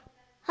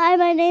Hi,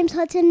 my name's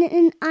Hudson,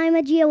 and I'm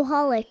a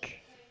geoholic.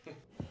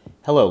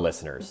 Hello,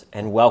 listeners,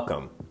 and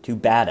welcome to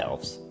Bad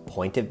Elf's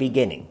Point of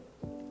Beginning,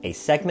 a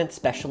segment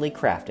specially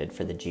crafted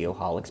for the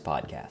Geoholics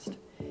podcast.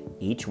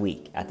 Each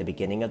week, at the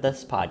beginning of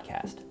this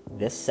podcast,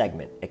 this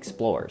segment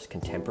explores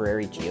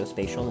contemporary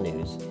geospatial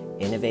news,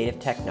 innovative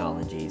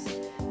technologies,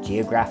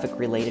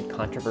 geographic-related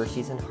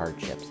controversies and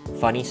hardships,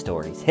 funny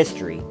stories,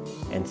 history,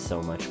 and so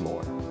much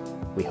more.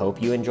 We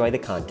hope you enjoy the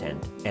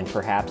content and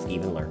perhaps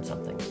even learn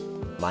something.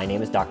 My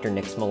name is Dr.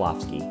 Nick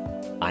Smolofsky.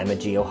 I'm a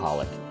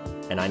geoholic,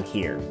 and I'm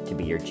here to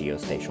be your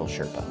geospatial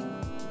Sherpa.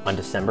 On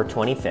December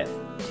 25th,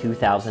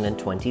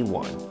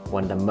 2021,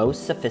 one of the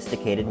most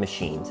sophisticated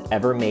machines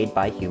ever made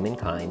by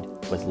humankind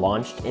was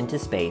launched into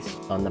space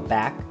on the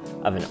back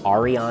of an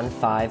Ariane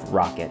 5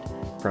 rocket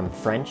from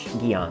French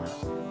Guiana.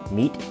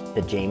 Meet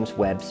the James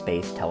Webb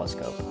Space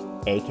Telescope,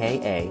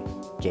 aka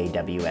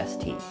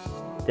JWST.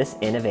 This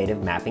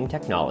innovative mapping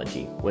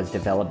technology was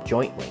developed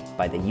jointly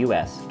by the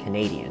US,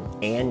 Canadian,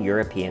 and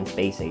European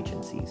space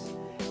agencies.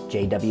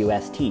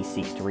 JWST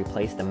seeks to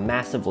replace the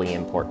massively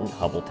important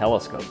Hubble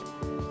telescope.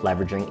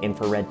 Leveraging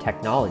infrared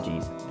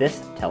technologies,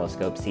 this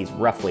telescope sees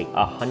roughly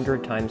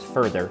 100 times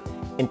further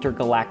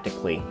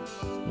intergalactically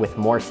with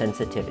more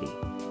sensitivity.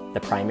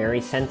 The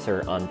primary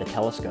sensor on the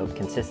telescope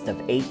consists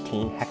of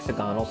 18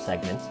 hexagonal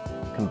segments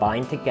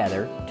combined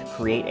together to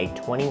create a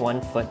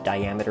 21-foot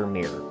diameter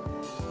mirror,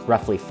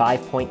 roughly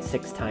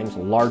 5.6 times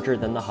larger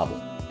than the Hubble.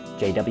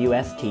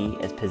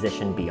 JWST is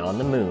positioned beyond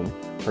the moon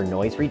for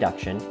noise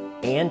reduction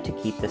and to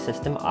keep the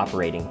system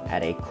operating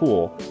at a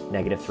cool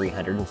negative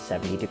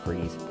 370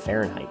 degrees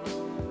Fahrenheit.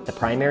 The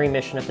primary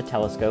mission of the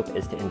telescope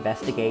is to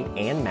investigate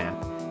and map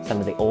some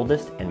of the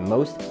oldest and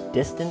most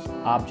distant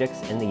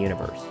objects in the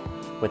universe,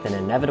 with an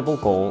inevitable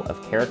goal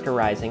of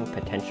characterizing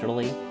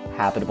potentially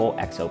habitable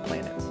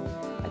exoplanets.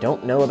 I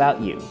don't know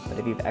about you, but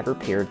if you've ever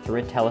peered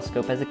through a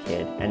telescope as a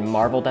kid and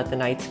marveled at the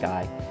night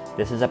sky,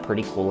 this is a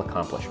pretty cool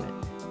accomplishment.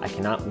 I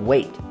cannot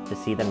wait to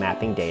see the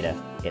mapping data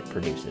it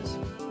produces.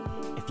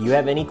 If you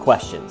have any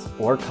questions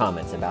or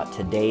comments about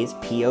today's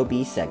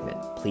POB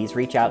segment, please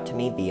reach out to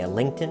me via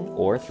LinkedIn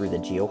or through the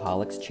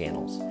Geoholics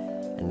channels.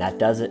 And that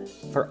does it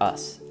for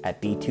us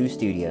at B2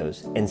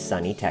 Studios in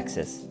sunny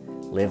Texas.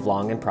 Live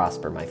long and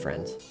prosper, my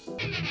friends.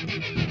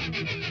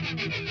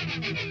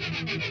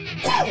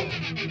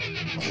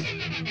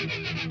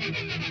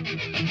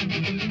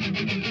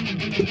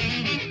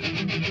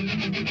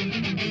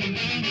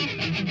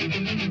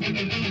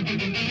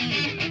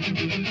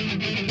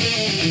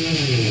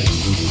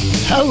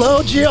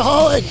 Hello,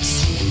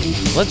 Geoholics!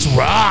 Let's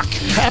rock!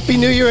 Happy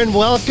New Year and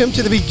welcome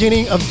to the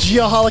beginning of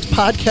Geoholics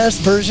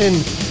Podcast version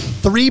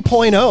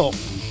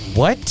 3.0.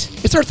 What?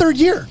 It's our third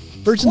year,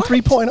 version What?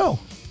 3.0.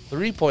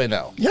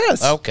 3.0.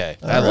 Yes. Okay,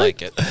 I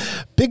like it.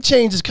 Big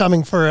change is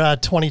coming for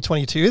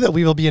 2022 that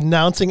we will be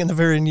announcing in the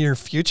very near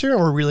future, and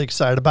we're really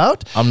excited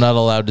about. I'm not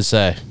allowed to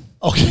say.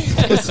 Okay,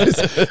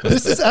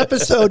 this is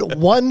episode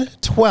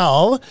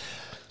 112.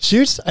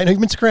 Shoots, I know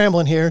you've been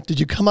scrambling here. Did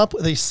you come up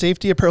with a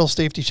safety apparel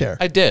safety chair?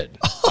 I did.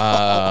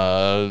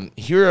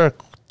 Here are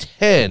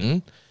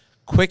 10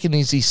 quick and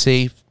easy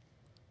safe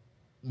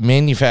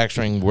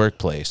manufacturing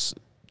workplace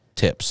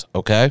tips,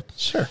 okay?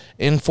 Sure.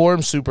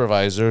 Inform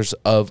supervisors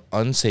of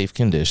unsafe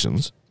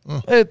conditions.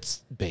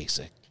 It's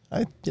basic.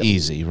 Yep.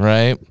 Easy,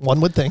 right? One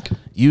would think.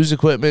 Use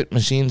equipment,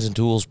 machines, and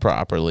tools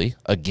properly.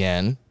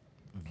 Again,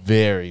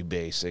 very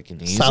basic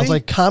and easy. Sounds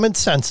like common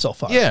sense so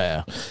far.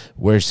 Yeah.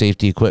 Wear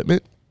safety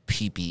equipment.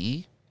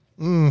 PPE.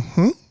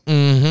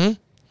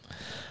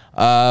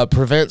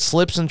 Prevent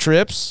slips and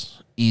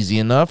trips. Easy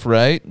enough,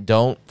 right?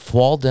 Don't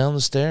fall down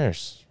the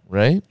stairs,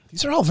 right?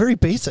 These are all very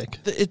basic.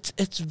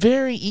 It's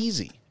very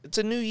easy. It's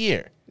a new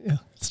year. Yeah.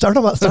 Start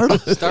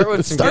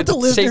the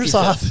listeners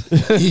off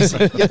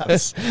easy.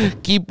 Yes.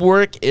 Keep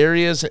work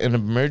areas and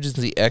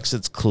emergency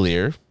exits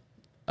clear.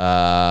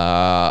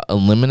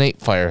 Eliminate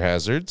fire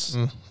hazards.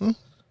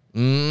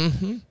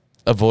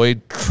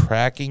 Avoid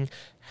tracking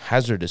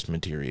hazardous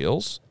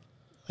materials.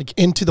 Like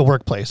into the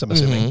workplace, I'm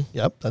assuming.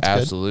 Yep, that's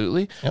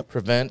Absolutely. good. Yep.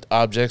 Prevent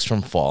objects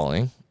from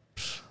falling.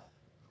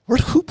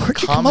 Where'd you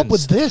come up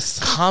with this?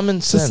 Common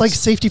Is sense. this like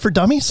safety for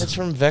dummies? It's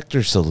from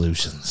Vector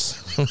Solutions.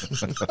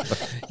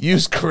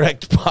 Use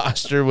correct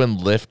posture when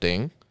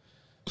lifting.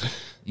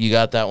 You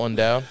got that one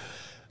down?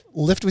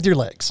 Lift with your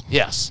legs.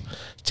 Yes.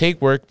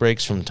 Take work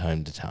breaks from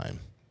time to time.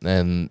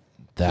 And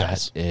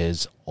that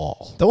is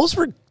all.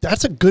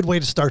 That's a good way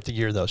to start the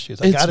year, though, Shoes.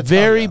 It's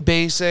very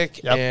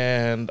basic, Yep.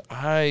 and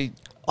I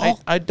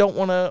don't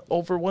want to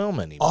overwhelm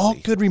anybody. All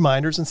good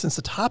reminders, and since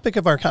the topic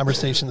of our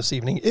conversation this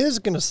evening is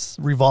going to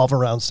revolve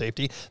around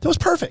safety, that was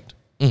perfect.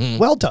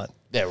 Well done.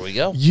 There we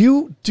go.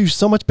 You do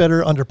so much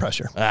better under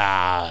pressure.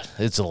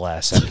 It's the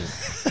last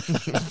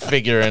second.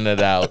 Figuring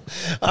it out.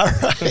 All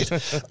right.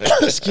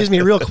 Excuse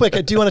me, real quick.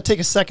 I do want to take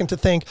a second to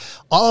thank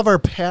all of our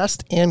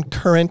past and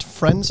current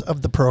friends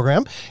of the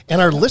program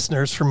and our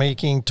listeners for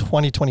making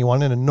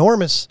 2021 an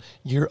enormous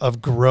year of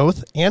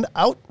growth and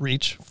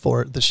outreach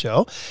for the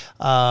show.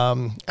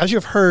 As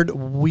you've heard,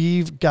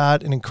 we've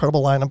got an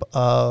incredible lineup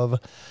of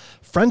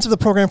friends of the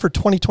program for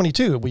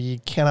 2022. We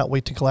cannot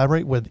wait to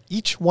collaborate with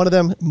each one of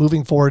them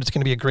moving forward. It's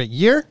going to be a great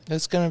year.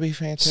 It's going to be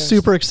fantastic.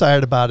 Super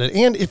excited about it.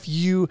 And if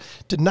you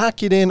did not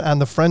get in on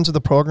the friends of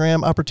the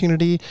program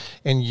opportunity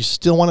and you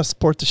still want to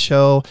support the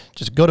show,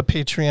 just go to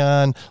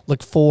Patreon,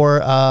 look for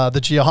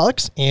the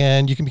Geoholics,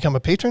 and you can become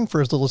a patron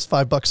for as little as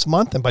 $5 a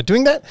month. And by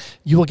doing that,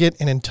 you will get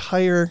an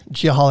entire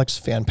Geoholics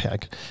fan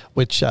pack,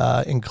 which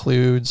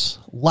includes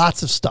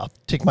lots of stuff.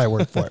 Take my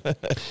word for it.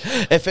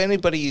 If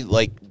anybody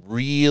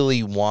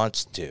really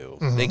wants to,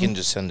 they can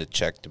just send a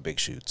check to Big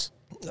Shoots.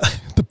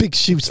 The Big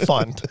Shoots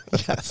Fund.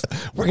 Yes.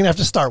 We're going to have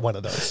to start one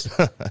of those.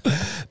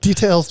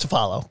 Details to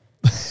follow.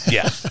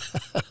 Yeah.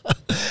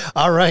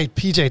 All right,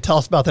 PJ, tell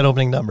us about that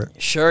opening number.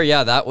 Sure,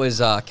 yeah, that was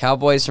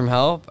Cowboys from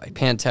Hell by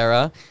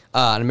Pantera,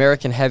 an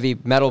American heavy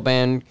metal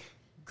band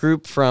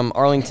group from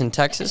Arlington,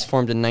 Texas,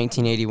 formed in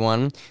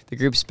 1981. The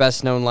group's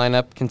best-known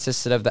lineup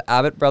consisted of the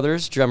Abbott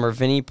brothers, drummer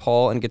Vinnie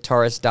Paul, and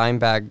guitarist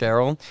Dimebag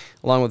Darrell,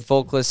 along with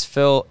vocalist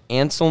Phil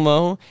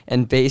Anselmo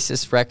and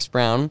bassist Rex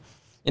Brown.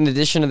 In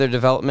addition to their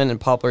development and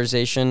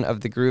popularization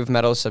of the groove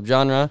metal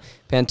subgenre,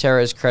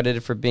 Pantera is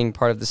credited for being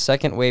part of the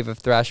second wave of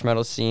thrash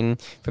metal scene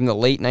from the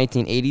late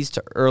 1980s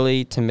to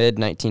early to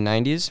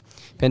mid-1990s.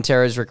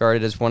 Pantera is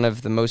regarded as one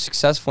of the most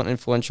successful and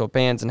influential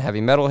bands in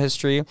heavy metal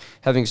history,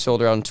 having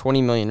sold around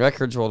 20 million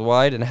records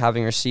worldwide and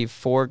having received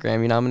 4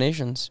 Grammy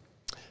nominations.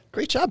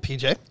 Great job,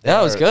 PJ. Yeah,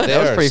 that was good. That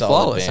was pretty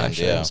flawless,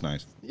 actually. Yeah. That's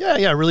nice.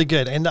 Yeah, really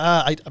good. And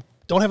I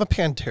don't have a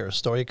Pantera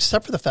story,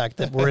 except for the fact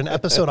that we're in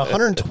episode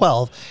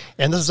 112,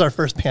 and this is our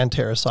first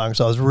Pantera song,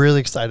 so I was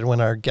really excited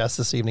when our guest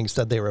this evening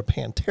said they were a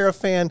Pantera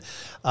fan.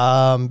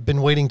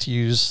 Been waiting to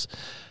use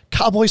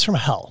Cowboys from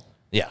Hell.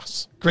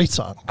 Yes. Great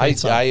song.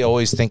 I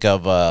always think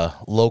of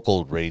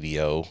local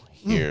radio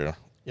here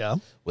Yeah.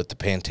 with the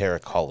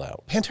Pantera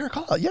call-out. Pantera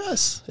call out.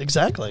 Yes,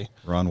 exactly.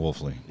 Ron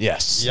Wolfley.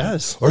 Yes.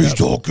 Yes. Are you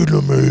talking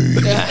to me?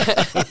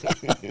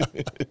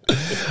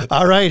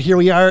 All right, here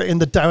we are in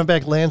the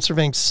Diamondback Land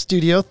Surveying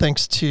studio.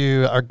 Thanks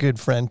to our good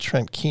friend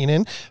Trent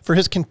Keenan for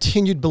his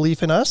continued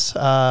belief in us.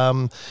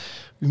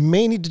 We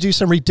may need to do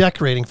some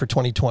redecorating for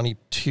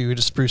 2022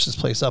 to spruce this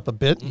place up a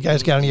bit. You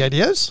guys got any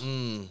ideas?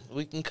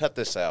 We can cut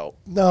this out.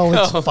 No,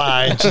 it's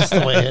fine just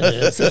the way it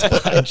is. It's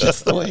fine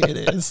just the way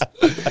it is.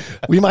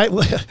 We might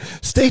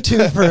stay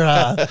tuned for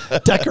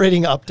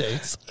decorating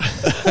updates.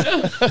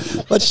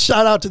 Let's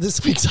shout out to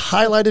this week's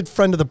highlighted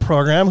friend of the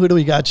program. Who do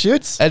we got,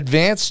 Shoots?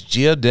 Advanced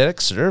Geodetic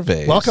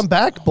Surveys. Welcome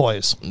back,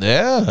 boys.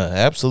 Yeah,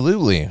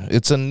 absolutely.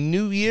 It's a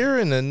new year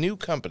and a new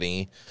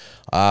company.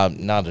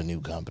 Not a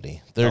new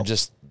company. They're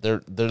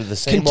the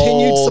same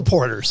Continued old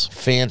supporters.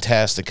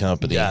 fantastic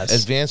company. Yes.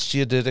 Advanced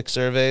Geodetic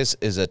Surveys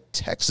is a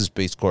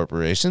Texas-based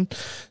corporation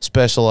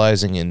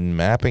specializing in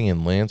mapping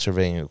and land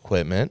surveying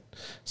equipment.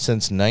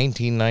 Since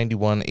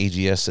 1991,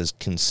 AGS has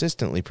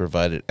consistently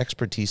provided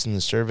expertise in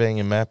the surveying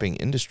and mapping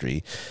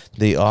industry.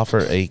 They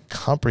offer a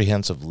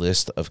comprehensive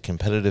list of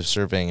competitive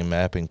surveying and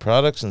mapping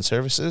products and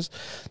services.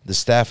 The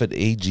staff at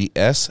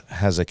AGS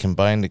has a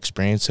combined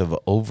experience of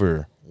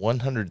over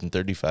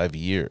 135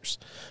 years.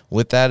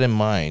 With that in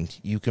mind,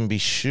 you can be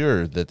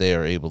sure that they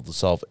are able to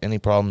solve any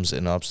problems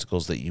and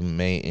obstacles that you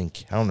may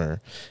encounter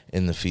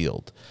in the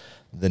field.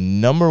 The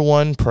number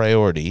one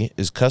priority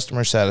is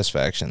customer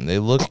satisfaction. They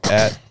look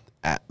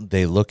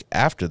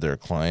after their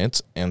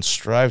clients and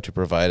strive to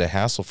provide a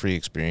hassle-free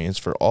experience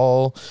for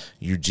all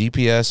your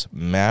GPS,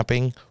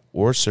 mapping,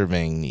 or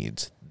surveying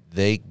needs.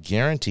 They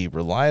guarantee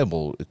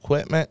reliable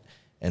equipment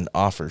and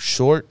offer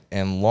short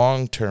and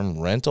long-term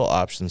rental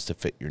options to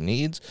fit your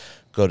needs.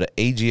 Go to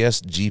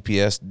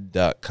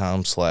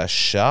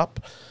agsgps.com/shop,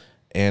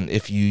 and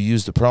if you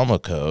use the promo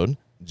code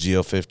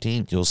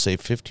GEO15, you'll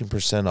save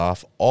 15%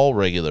 off all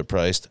regular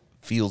priced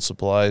field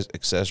supplies,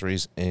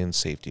 accessories, and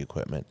safety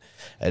equipment.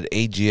 At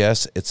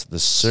AGS, it's the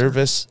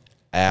service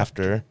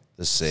after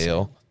the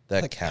sale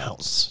that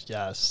counts.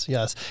 Yes.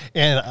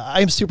 And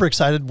I'm super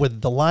excited with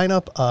the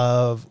lineup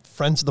of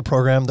friends of the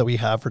program that we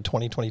have for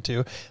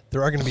 2022.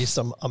 There are going to be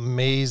some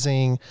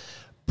amazing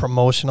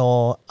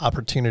promotional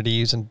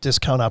opportunities and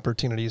discount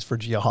opportunities for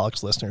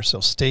Geoholics listeners. So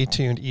stay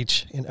tuned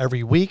each and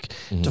every week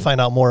to find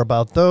out more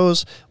about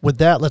those. With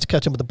that, let's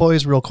catch up with the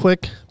boys real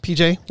quick.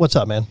 PJ, what's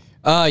up, man?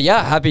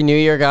 Happy New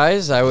Year,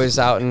 guys. I was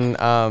out in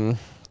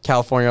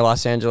California,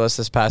 Los Angeles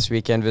this past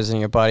weekend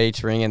visiting a buddy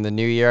to ring in the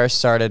new year. I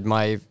started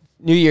my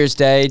New Year's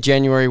Day,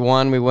 January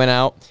 1, we went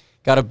out,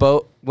 got a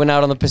boat, went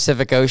out on the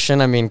Pacific Ocean.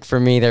 I mean, for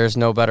me, there's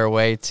no better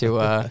way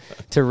to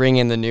ring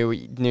in the new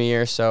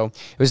year. So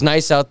it was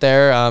nice out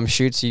there.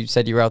 Shoots, you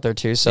said you were out there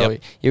too. So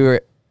you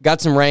got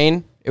some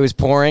rain. It was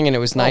pouring and it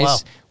was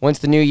nice. Wow. Once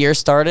the new year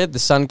started, the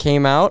sun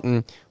came out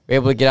and we were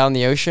able to get out in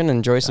the ocean and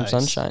enjoy some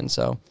sunshine.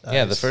 So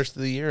Yeah, the first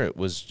of the year, it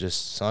was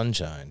just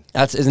sunshine.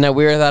 isn't that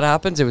weird that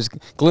happens? It was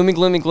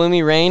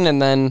gloomy rain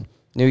and then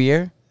new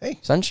year. Hey,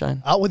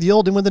 sunshine. Out with the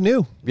old and with the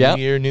new. Yeah.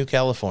 New year, New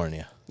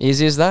California.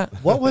 Easy as that.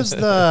 What was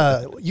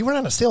you were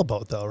on a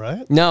sailboat though,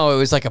 right? No, it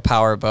was like a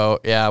power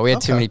boat. Yeah, we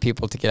had too Okay. many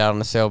people to get out on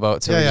a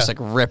sailboat, so we just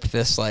ripped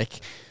this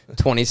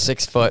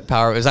 26-foot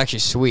power. It was actually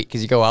sweet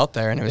because you go out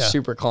there and it was Yeah.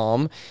 super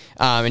calm,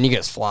 and you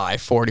just fly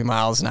 40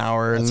 miles an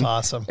hour. That's and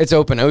awesome. It's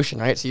open ocean,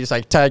 right? So you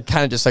just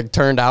kind of just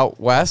turned out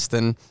west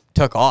and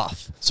took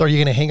off. So are you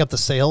going to hang up the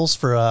sails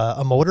for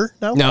a motor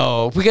now?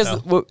 No, because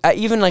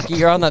even like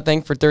you're on that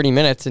thing for 30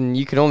 minutes and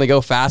you can only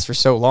go fast for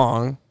so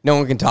long. No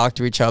one can talk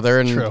to each other.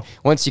 And True.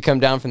 once you come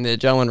down from the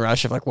adrenaline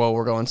rush of like, whoa,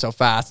 we're going so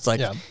fast, it's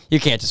like you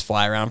can't just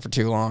fly around for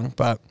too long.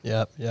 But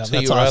Yeah. So That's you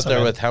were awesome, out there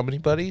man. with how many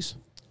buddies?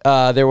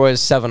 there was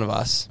 7 of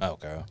us.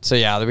 Okay. So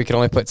yeah, we could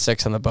only put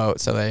 6 on the boat.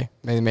 So they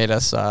made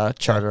us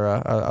charter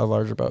a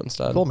larger boat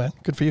instead. Cool, man.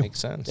 Good for you. Makes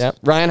sense. Yeah.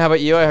 Ryan, how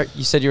about you?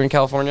 You said you were in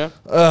California?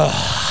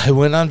 I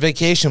went on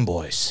vacation,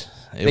 boys.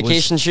 It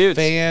Vacation was shoots.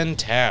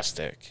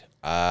 fantastic.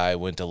 I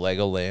went to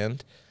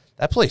Legoland.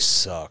 That place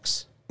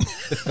sucks.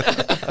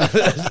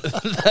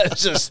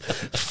 That's just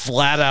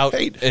flat out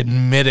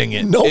admitting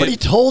it. Nobody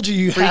It told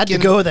you had to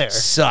freaking go there.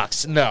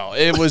 Sucks. No,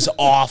 it was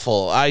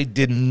awful. I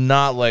did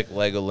not like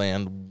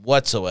Legoland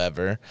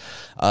whatsoever.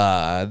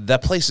 That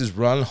place is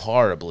run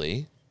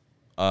horribly.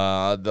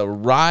 The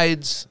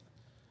rides,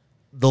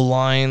 the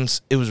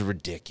lines, it was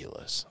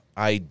ridiculous.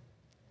 I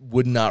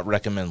would not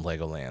recommend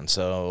Legoland.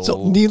 So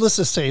needless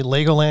to say,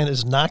 Legoland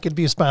is not going to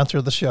be a sponsor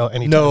of the show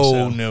anytime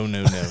no, soon.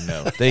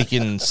 no. They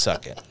can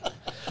suck it.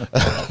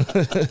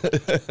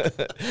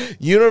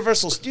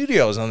 Universal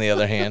Studios, on the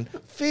other hand,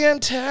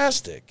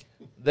 fantastic.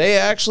 They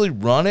actually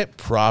run it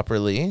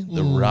properly.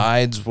 The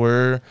rides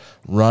were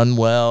run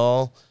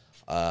well.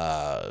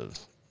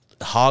 Hogwarts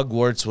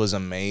was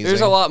amazing.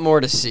 There's a lot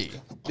more to see.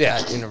 Yeah.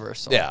 At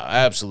Universal. Yeah,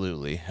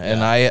 absolutely.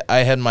 And I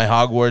had my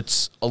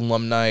Hogwarts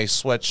alumni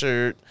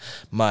sweatshirt,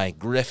 my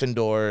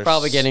Gryffindor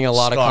Probably getting a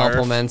lot of scarf.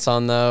 compliments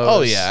on those.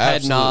 Oh, yeah, Head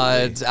absolutely.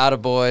 nods, out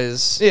of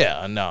boys.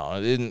 Yeah,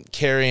 no.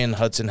 Carrie and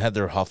Hudson had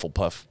their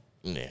Hufflepuff.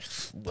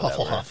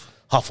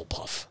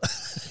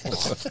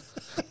 Hufflepuff.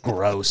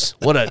 Gross.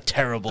 What a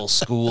terrible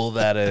school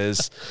that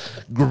is.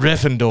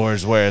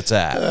 Gryffindor's where it's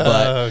at.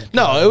 But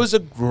no, it was a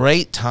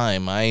great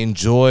time. I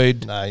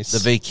enjoyed Nice. the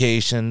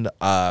vacation.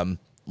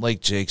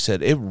 Like Jake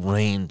said, it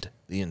rained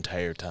the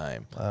entire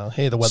time.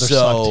 Hey, the weather So-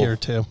 sucked here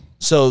too.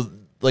 So,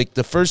 like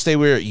the first day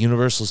we were at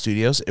Universal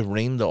Studios, it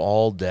rained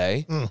all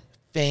day.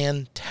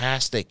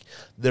 Fantastic.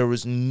 There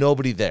was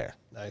nobody there.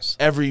 Nice.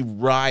 Every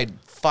ride,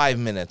 5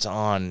 minutes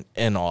on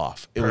and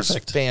off. It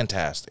Perfect. was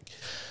fantastic.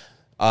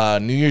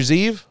 New Year's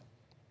Eve,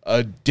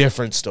 a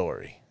different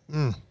story.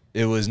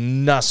 It was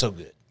not so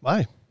good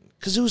Why?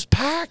 because it was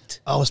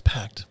packed. Oh, it was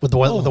packed. With the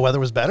weather, the weather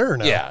was better or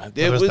no? Yeah,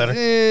 Weather was better.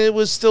 it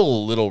was still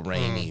a little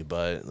rainy,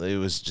 but it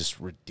was just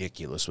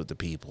ridiculous with the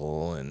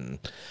people. And,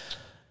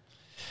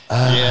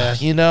 Yeah.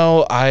 you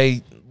know,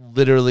 I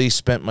literally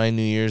spent my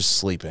New Year's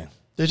sleeping.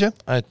 Did you?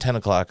 At 10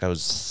 o'clock, I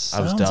was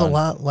Sounds done. a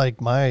lot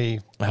like my.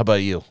 How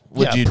about you?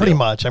 What'd you pretty do?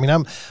 much. I mean,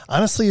 I'm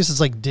honestly, this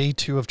is like day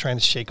 2 of trying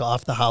to shake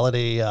off the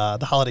holiday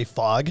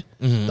fog,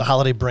 the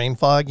holiday brain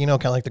fog. You know,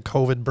 kind of like the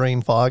COVID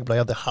brain fog, but I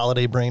have the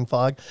holiday brain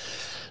fog.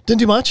 Didn't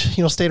do much.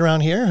 You know, stayed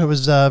around here. It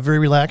was very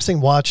relaxing.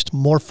 Watched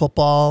more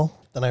football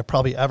than I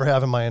probably ever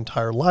have in my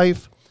entire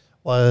life.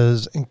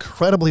 Was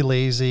incredibly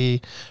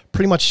lazy.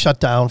 Pretty much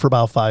shut down for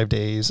about 5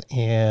 days,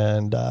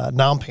 and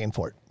now I'm paying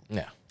for it.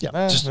 Yeah. Yeah,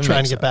 just that trying to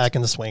makes get sense. back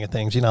in the swing of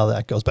things. You know how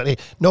that goes. But hey,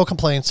 no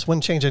complaints.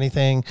 Wouldn't change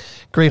anything.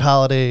 Great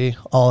holiday,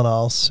 all in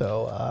all.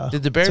 So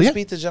Did the Bears so yeah.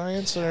 beat the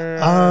Giants, or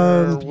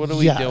what are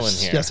we yes, doing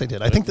here? yes, I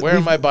did. I think that Where am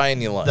we've- I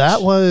buying you lunch?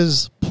 That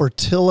was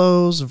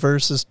Portillo's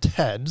versus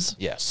Ted's,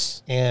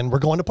 Yes. and we're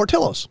going to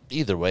Portillo's.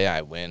 Either way, I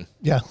win.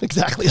 Yeah,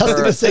 exactly. I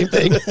was thinking the same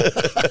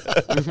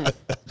thing.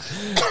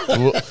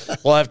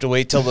 We'll have to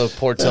wait till the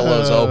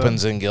Portillo's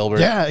opens in Gilbert.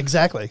 Yeah,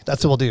 exactly.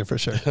 That's what we'll do for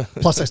sure.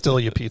 Plus, I still owe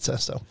you pizza,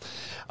 so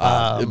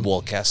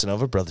Well,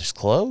 Casanova Brothers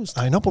closed.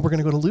 I know. But we're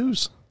going to go to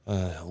Lou's.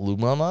 Lou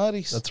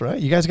Malnati's. That's right.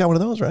 You guys got one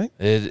of those, right?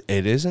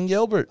 It is in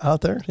Gilbert. Out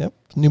there. Yep.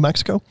 New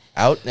Mexico.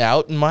 Out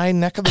in my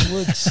neck of the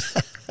woods.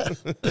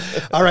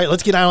 All right,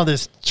 let's get on with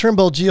this.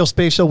 Turnbull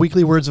Geospatial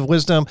Weekly Words of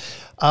Wisdom.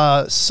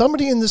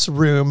 Somebody in this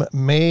room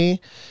may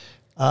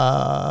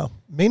know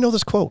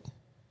this quote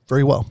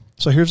very well.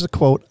 So here's the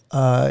quote.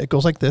 It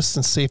goes like this,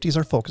 since safety is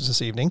our focus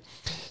this evening.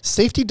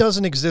 Safety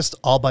doesn't exist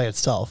all by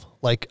itself,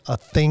 like a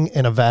thing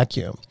in a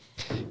vacuum.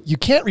 You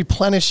can't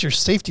replenish your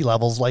safety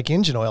levels like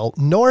engine oil,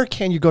 nor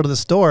can you go to the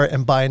store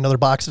and buy another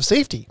box of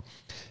safety.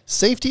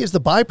 Safety is the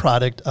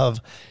byproduct of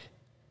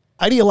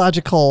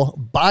ideological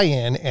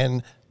buy-in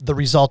and the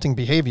resulting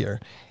behavior,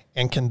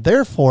 and can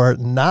therefore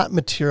not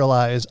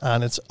materialize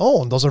on its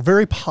own. Those are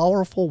very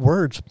powerful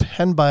words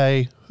penned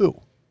by who?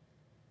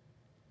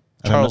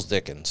 Charles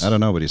Dickens. I don't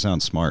know, but he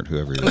sounds smart,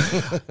 whoever he is.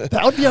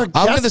 That would be our guest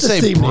I'm going to this say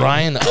evening.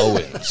 Brian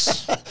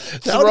Owens.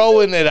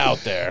 Throwing it out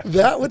there.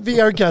 That would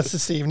be our guest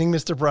this evening,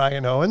 Mr.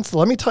 Brian Owens. So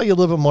let me tell you a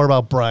little bit more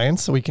about Brian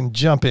so we can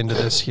jump into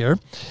this here.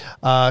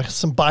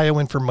 Some bio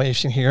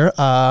information here.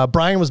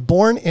 Brian was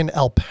born in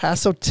El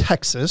Paso,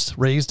 Texas,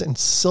 raised in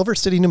Silver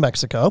City, New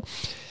Mexico.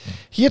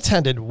 He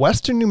attended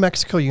Western New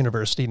Mexico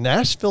University,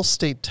 Nashville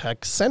State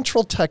Tech,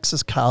 Central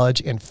Texas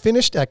College, and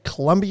finished at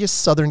Columbia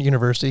Southern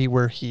University,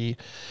 where he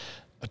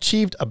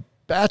achieved a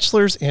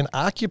bachelor's in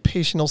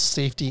occupational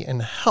safety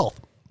and health.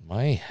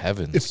 My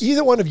heavens. If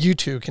either one of you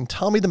two can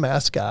tell me the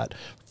mascot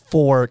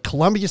for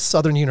Columbia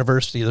Southern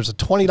University, there's a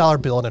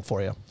 $20 bill in it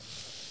for you.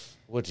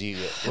 What do you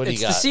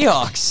It's got? the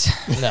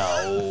Seahawks.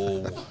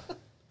 No.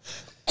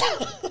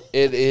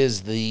 It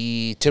is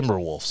the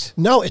Timberwolves.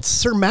 No, it's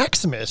Sir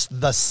Maximus,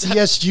 the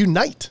CSU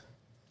Knight.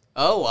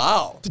 Oh,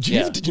 wow. Did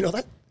you know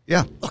that?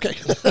 Yeah. Okay.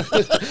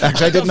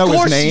 Actually, I didn't know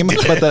his name,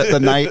 but the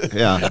night,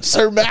 yeah.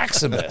 Sir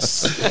Maximus.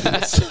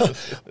 So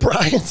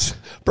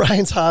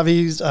Brian's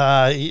hobbies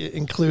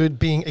include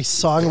being a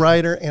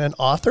songwriter and an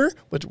author,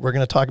 which we're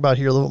going to talk about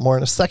here a little bit more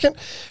in a second.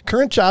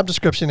 Current job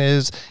description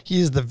is he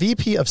is the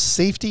VP of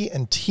Safety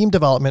and Team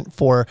Development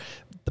for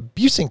the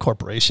Busing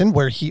Corporation,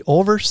 where he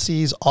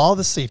oversees all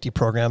the safety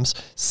programs,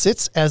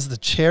 sits as the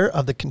chair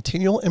of the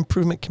Continual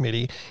Improvement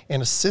Committee,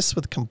 and assists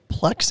with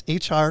complex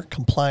HR,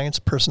 compliance,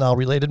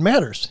 personnel-related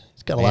matters.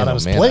 He's got a lot on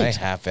his plate. I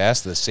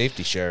half-assed the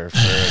safety sheriff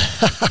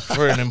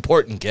for an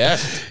important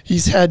guest.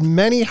 He's had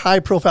many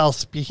high-profile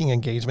speaking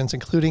engagements,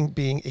 including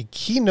being a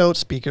keynote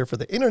speaker for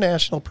the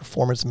International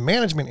Performance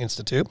Management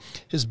Institute.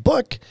 His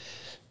book,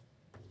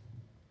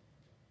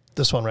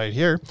 this one right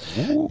here,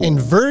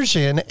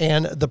 Inversion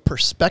and the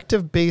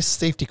Perspective-Based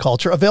Safety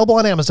Culture, available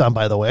on Amazon,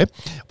 by the way,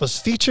 was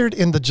featured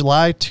in the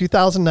July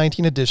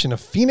 2019 edition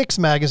of Phoenix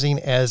Magazine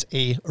as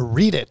a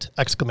Read It! !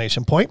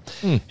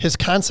 His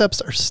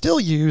concepts are still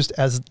used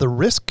as the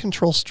risk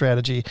control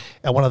strategy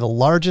at one of the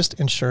largest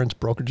insurance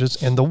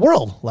brokerages in the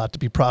world. A lot to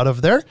be proud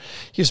of there.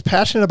 He's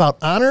passionate about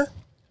honor,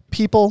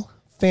 people,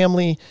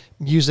 family,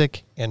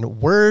 music, and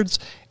words.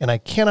 And I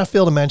cannot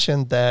fail to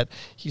mention that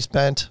he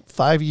spent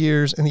 5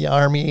 years in the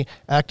Army,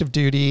 active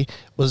duty,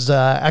 was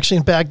actually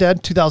in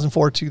Baghdad,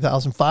 2004,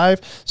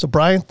 2005. So,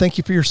 Brian, thank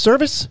you for your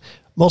service,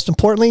 most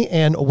importantly,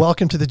 and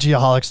welcome to the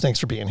Geoholics. Thanks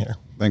for being here.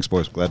 Thanks,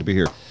 boys. Glad to be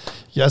here.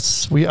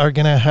 Yes, we are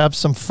going to have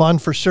some fun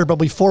for sure. But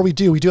before we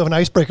do have an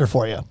icebreaker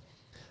for you.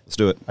 Let's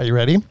do it. Are you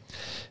ready?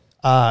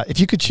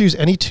 If you could choose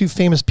any two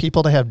famous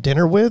people to have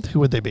dinner with, who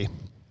would they be?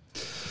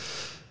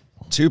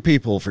 Two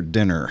people for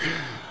dinner.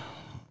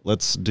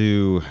 Let's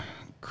do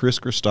Chris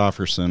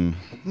Christopherson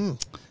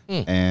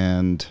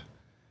and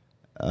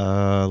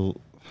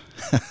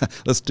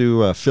let's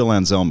do Phil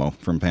Anselmo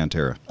from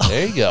Pantera.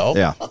 There you go.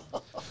 Yeah.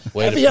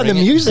 Way Heavy to on the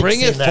music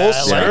bring it scene full there.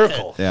 I like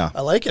circle. it. Yeah.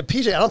 I like it.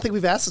 PJ, I don't think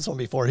we've asked this one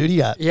before. Who do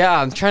you got?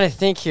 Yeah, I'm trying to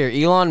think here.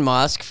 Elon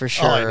Musk, for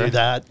sure. Oh, I knew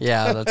that.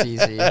 Yeah, that's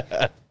easy.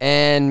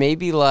 And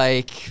maybe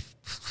like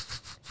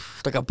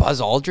a Buzz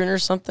Aldrin or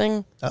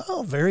something.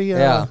 Oh, very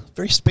Yeah.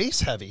 very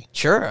space heavy.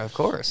 Sure, of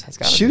course. That's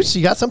got to Shoots,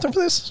 you got something for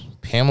this?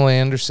 Pamela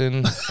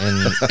Anderson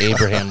and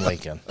Abraham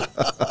Lincoln.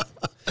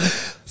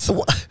 So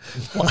why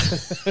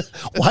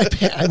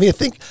I mean, I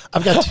think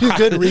I've got two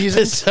good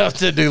reasons.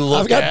 Something to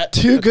look I've got at.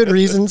 two good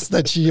reasons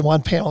that you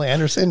want Pamela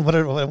Anderson.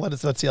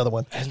 What's the other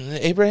one? And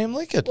Abraham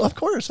Lincoln. Well, of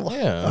course. Well,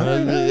 Yeah. all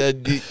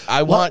right.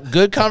 I want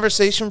good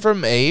conversation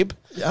from Abe,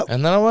 Yep.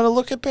 and then I want to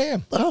look at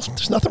Pam. Well,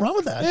 there's nothing wrong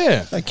with that.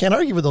 Yeah. I can't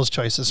argue with those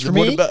choices. For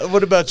What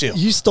me, about you?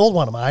 you stole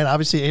one of mine.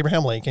 Obviously,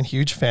 Abraham Lincoln,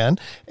 huge fan,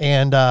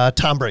 and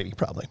Tom Brady,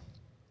 probably.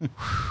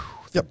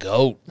 Yep.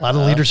 Goat. A lot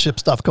of leadership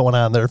stuff going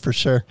on there for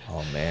sure.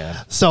 Oh, man.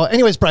 So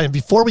anyways, Brian,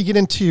 before we get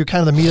into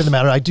kind of the meat of the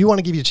matter, I do want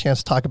to give you a chance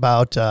to talk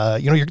about,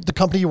 the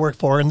company you work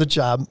for and the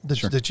job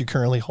that you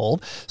currently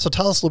hold. So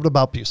tell us a little bit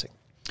about Busing.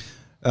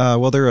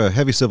 Well, they're a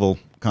heavy civil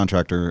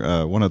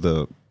contractor, one of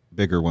the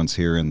bigger ones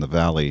here in the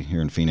Valley,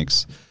 here in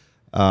Phoenix.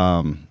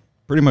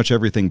 Pretty much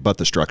everything but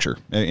the structure,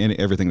 and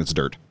everything that's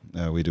dirt.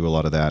 We do a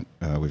lot of that.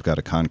 We've got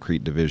a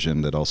concrete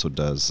division that also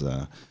does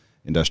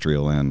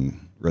industrial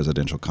and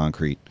residential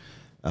concrete.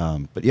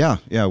 But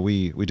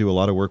we do a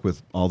lot of work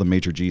with all the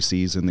major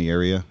GCs in the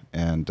area,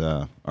 and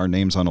our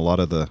name's on a lot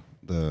of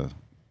the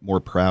more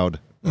proud,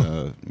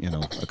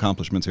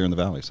 accomplishments here in the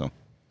Valley. So,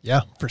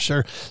 Yeah, for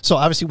sure. So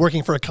obviously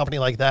working for a company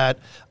like that,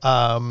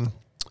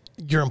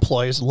 your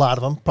employees, a lot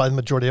of them, probably the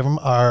majority of them,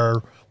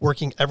 are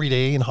working every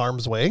day in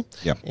harm's way.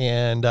 Yep.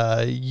 And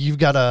you've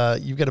got a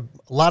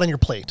lot on your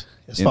plate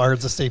as far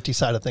as the safety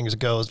side of things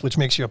goes, which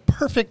makes you a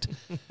perfect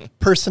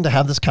person to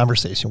have this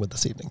conversation with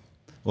this evening.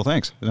 well,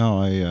 thanks.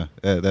 No,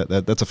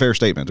 that's a fair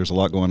statement. There's a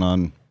lot going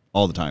on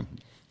all the time.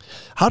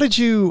 How did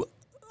you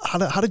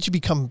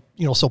become,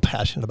 so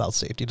passionate about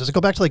safety? Does it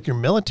go back to like your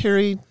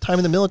military time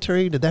in the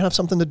military? Did that have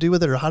something to do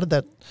with it, or how did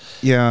that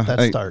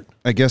start?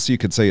 I guess you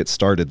could say it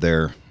started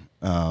there.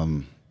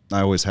 I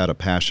always had a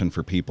passion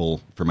for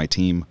people, for my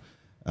team,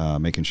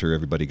 making sure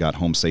everybody got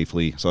home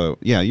safely. So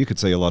yeah, you could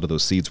say a lot of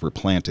those seeds were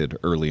planted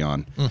early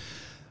on.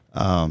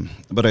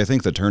 But I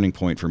think the turning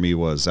point for me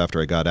was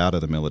after I got out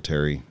of the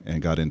military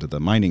and got into the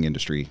mining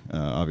industry.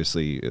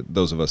 Obviously,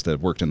 those of us that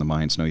worked in the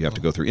mines know you have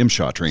to go through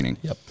MSHA training.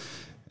 Yep.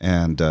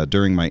 And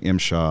during my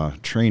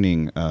MSHA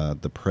training,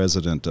 the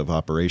president of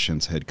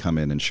operations had come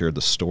in and shared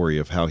the story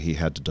of how he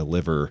had to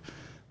deliver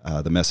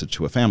the message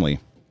to a family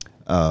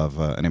of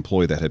an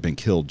employee that had been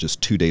killed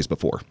just 2 days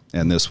before.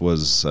 And this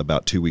was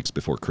about 2 weeks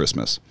before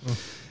Christmas.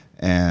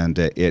 And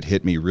it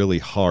hit me really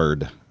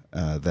hard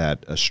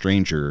that a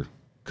stranger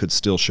could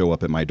still show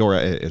up at my door.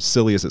 As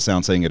silly as it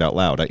sounds saying it out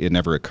loud, it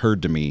never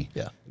occurred to me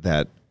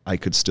that I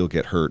could still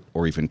get hurt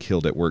or even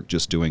killed at work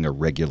just doing a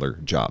regular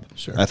job.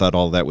 Sure. I thought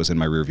all that was in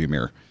my rearview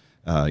mirror.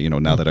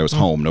 Now that I was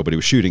home, nobody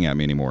was shooting at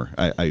me anymore.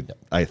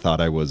 I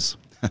thought I was,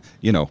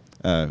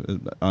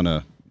 on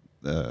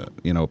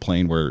a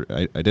plane where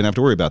I didn't have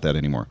to worry about that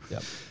anymore.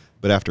 Yep.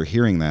 But after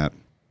hearing that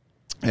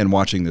and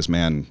watching this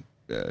man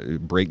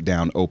break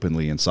down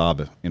openly and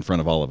sob in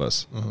front of all of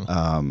us,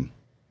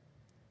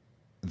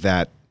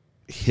 that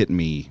hit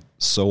me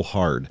so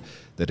hard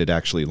that it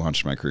actually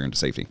launched my career into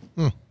safety.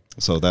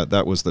 So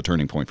that was the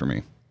turning point for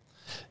me.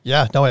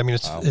 Yeah, no, I mean,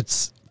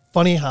 it's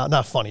funny how,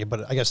 not funny,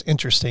 but I guess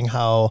interesting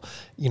how,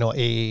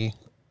 a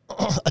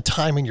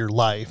time in your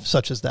life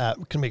such as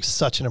that can make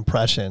such an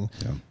impression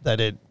that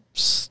it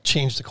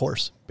changed the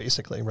course,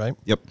 basically, right?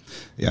 Yep.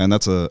 Yeah, and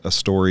that's a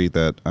story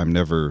that I'm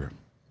never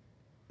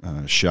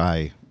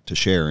shy to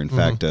share. In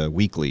fact,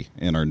 weekly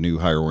in our new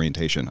hire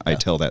orientation, I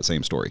tell that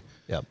same story.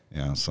 Yep.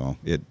 Yeah, so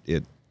it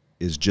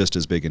is just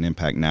as big an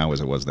impact now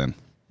as it was then.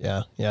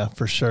 Yeah,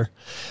 for sure.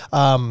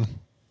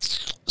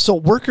 So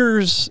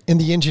workers in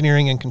the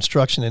engineering and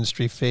construction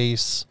industry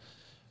face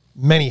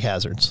many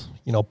hazards,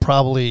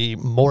 probably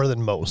more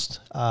than most.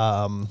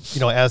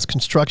 As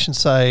construction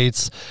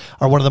sites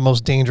are one of the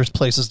most dangerous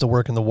places to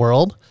work in the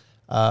world.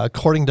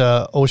 According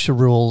to OSHA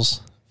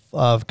rules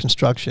of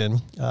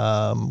construction,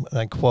 and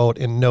I quote,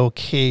 "In no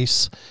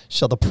case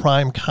shall the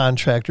prime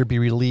contractor be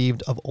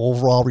relieved of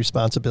overall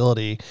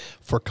responsibility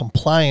for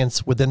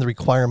compliance within the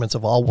requirements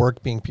of all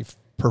work being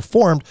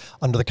performed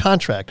under the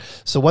contract."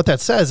 So what that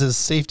says is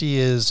safety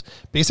is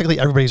basically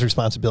everybody's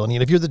responsibility.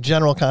 And if you're the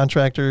general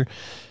contractor,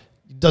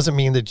 it doesn't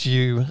mean that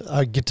you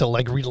get to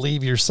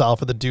relieve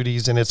yourself of the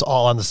duties and it's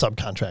all on the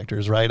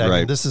subcontractors, right? I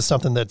mean, this is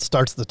something that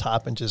starts at the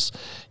top and just,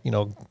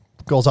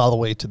 goes all the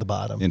way to the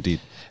bottom.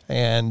 Indeed.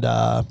 And,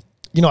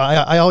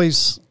 I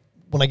always,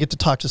 when I get to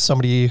talk to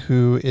somebody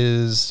who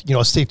is,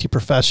 a safety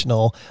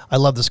professional, I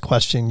love this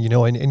question,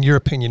 in your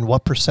opinion,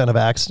 what % of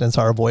accidents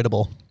are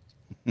avoidable?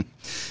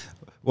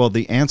 Well,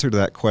 the answer to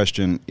that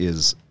question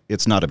is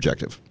it's not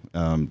objective.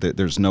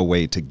 There's no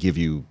way to give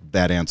you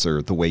that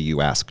answer the way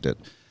you asked it.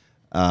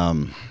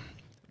 But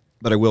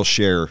I will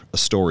share a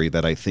story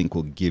that I think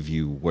will give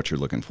you what you're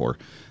looking for.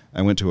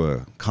 I went to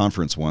a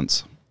conference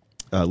once,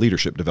 a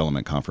leadership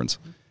development conference,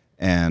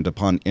 and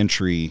upon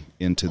entry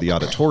into the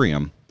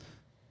auditorium,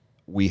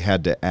 we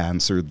had to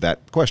answer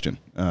that question.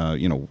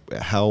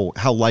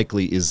 How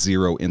likely is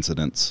zero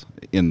incidents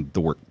in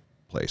the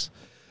workplace?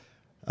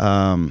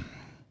 After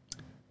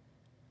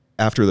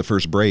the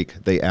first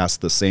break, they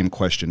asked the same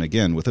question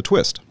again with a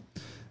twist.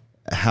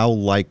 How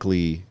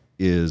likely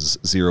is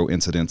zero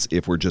incidents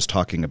if we're just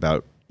talking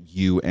about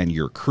you and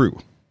your crew?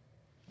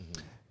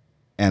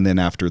 And then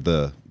after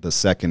the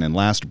second and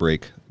last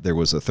break, there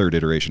was a third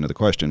iteration of the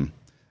question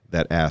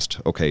that asked,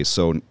 okay,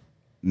 so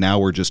now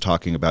we're just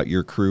talking about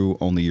your crew,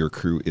 only your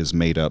crew is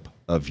made up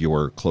of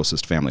your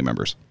closest family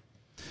members.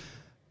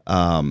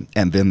 And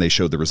then they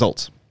showed the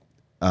results.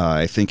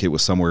 I think it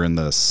was somewhere in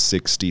the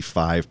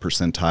 65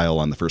 percentile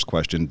on the first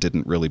question,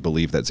 didn't really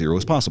believe that zero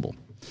was possible.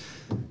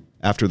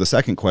 After the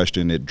second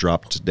question, it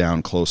dropped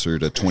down closer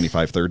to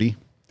 25, 30.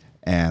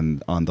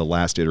 And on the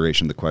last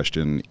iteration of the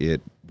question, it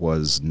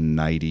was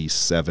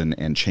 97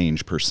 and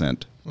change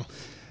percent.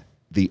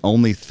 The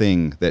only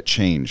thing that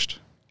changed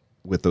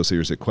with those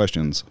series of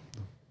questions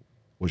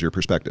was your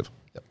perspective.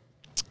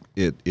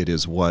 Yep. It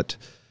is what...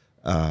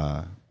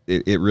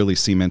 It really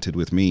cemented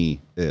with me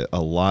a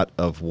lot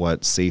of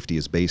what safety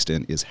is based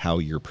in is how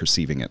you're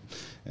perceiving it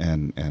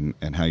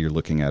and how you're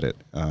looking at it.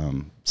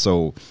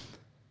 So,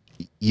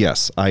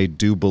 yes, I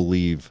do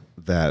believe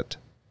that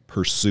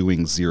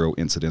pursuing zero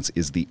incidents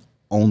is the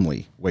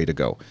only way to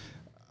go.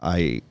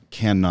 I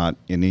cannot,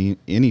 in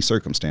any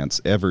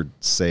circumstance, ever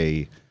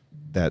say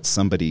that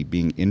somebody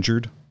being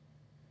injured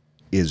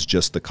is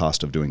just the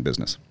cost of doing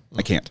business.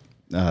 I can't.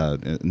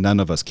 None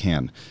of us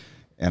can.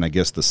 And I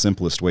guess the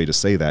simplest way to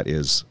say that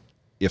is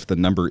if the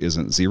number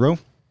isn't zero,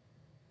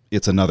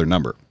 it's another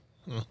number.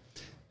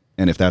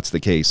 And if that's the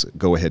case,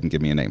 go ahead and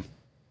give me a name.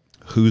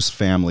 Whose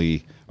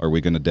family are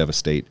we going to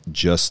devastate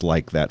just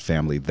like that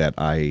family that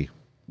I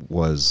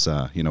was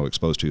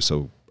exposed to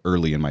so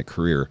early in my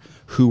career?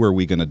 Who are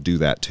we going to do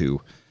that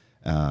to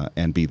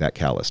and be that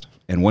calloused?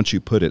 And once you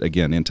put it,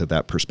 again, into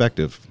that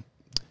perspective,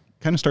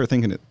 kind of start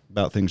thinking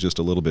about things just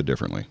a little bit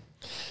differently.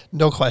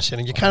 No question.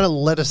 And you kind of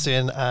let us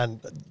in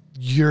on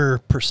your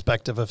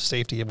perspective of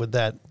safety with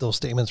those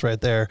statements right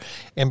there.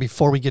 And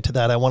before we get to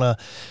that, I want to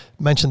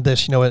mention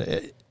this.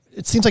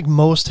 It seems like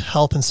most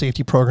health and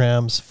safety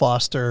programs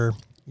foster,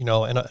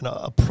 an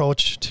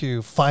approach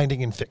to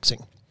finding and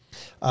fixing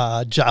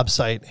job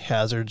site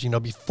hazards,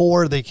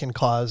 before they can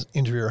cause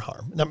injury or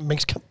harm. And that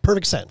makes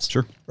perfect sense.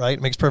 Sure. Right?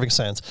 It makes perfect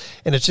sense.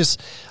 And it's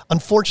just,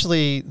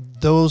 unfortunately,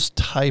 those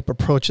type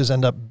approaches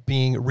end up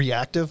being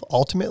reactive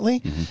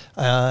ultimately.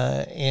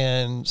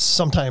 And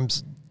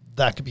sometimes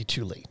that could be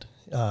too late.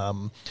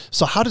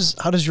 So how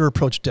does your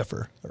approach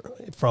differ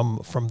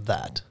from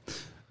that?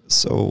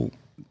 So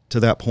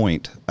to that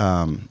point,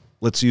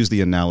 let's use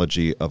the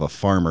analogy of a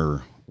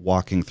farmer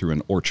walking through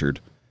an orchard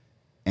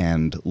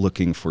and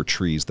looking for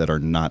trees that are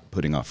not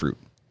putting off fruit.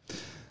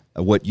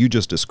 What you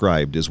just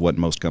described is what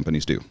most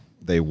companies do.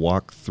 They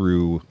walk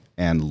through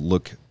and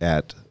look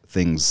at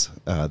things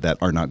that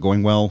are not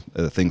going well,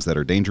 things that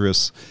are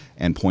dangerous,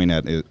 and point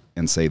at it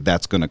and say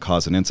that's going to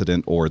cause an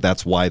incident, or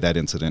that's why that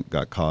incident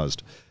got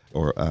caused.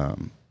 Or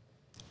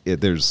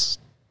there's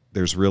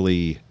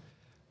really,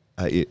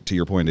 to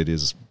your point, it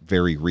is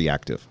very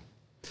reactive.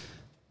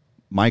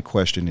 My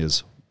question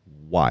is,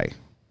 why?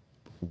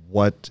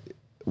 What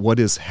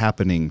is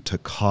happening to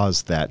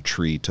cause that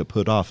tree to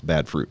put off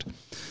bad fruit?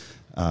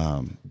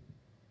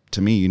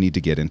 To me, you need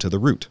to get into the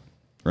root,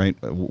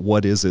 right?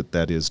 What is it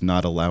that is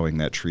not allowing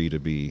that tree to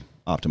be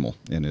optimal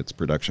in its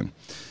production?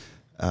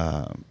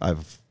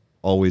 I've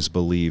always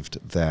believed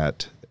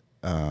that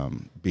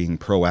being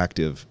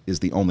proactive is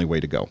the only way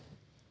to go.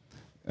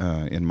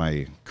 In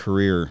my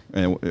career,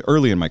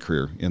 early in my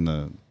career in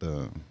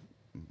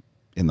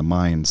the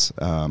mines,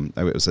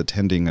 I was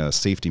attending a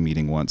safety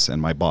meeting once, and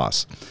my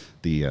boss,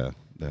 the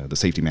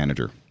safety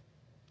manager,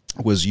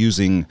 was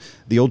using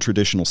the old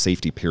traditional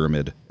safety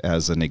pyramid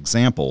as an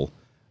example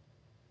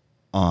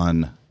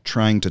on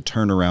trying to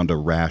turn around a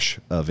rash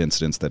of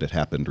incidents that had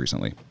happened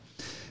recently.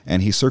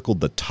 And he circled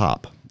the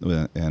top.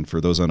 And for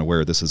those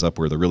unaware, this is up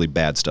where the really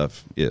bad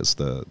stuff is,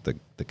 the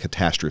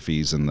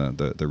catastrophes and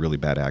the really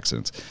bad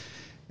accidents.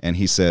 And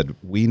he said,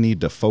 we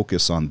need to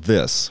focus on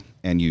this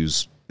and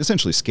use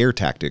essentially scare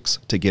tactics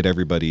to get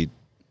everybody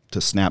to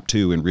snap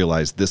to and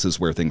realize this is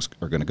where things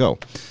are going to go.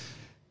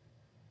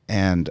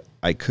 And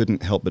I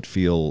couldn't help but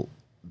feel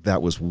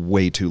that was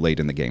way too late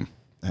in the game.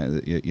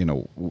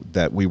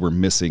 That we were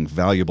missing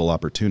valuable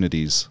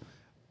opportunities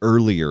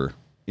earlier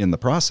in the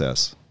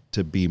process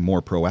to be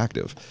more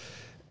proactive.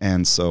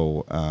 And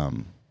so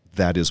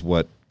that is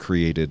what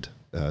created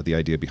the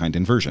idea behind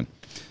Inversion.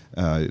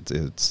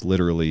 It's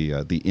literally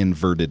the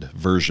inverted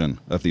version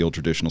of the old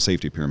traditional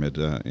safety pyramid.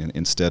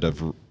 Instead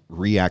of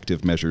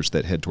reactive measures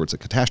that head towards a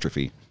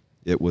catastrophe,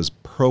 it was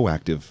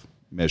proactive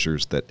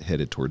measures that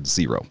headed towards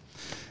zero.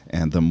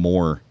 And the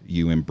more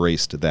you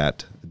embraced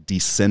that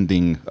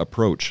descending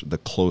approach, the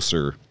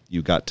closer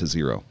you got to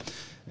zero.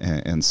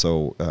 And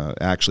so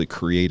actually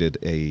created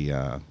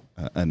a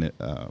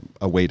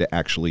way to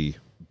actually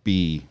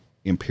be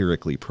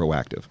empirically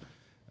proactive.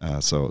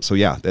 So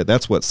yeah,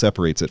 that's what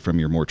separates it from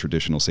your more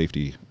traditional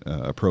safety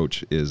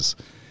approach. Is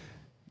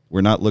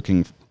we're not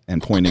looking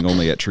and pointing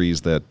only at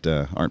trees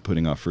that aren't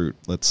putting off fruit.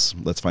 Let's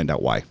find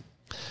out why.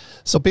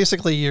 So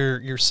basically,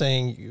 you're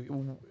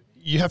saying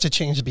you have to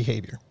change the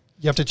behavior.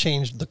 You have to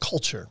change the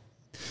culture.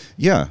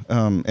 Yeah,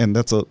 and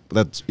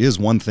that is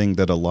one thing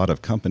that a lot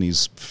of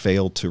companies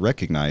fail to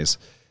recognize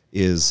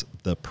is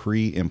the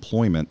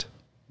pre-employment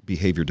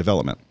behavior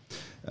development.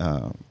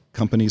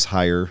 Companies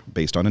hire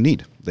based on a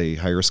need. They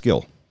hire a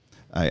skill.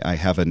 I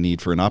have a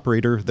need for an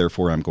operator,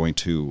 therefore I'm going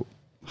to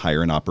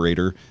hire an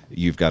operator.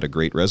 You've got a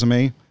great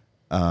resume.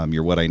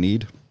 You're what I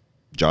need.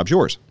 Job's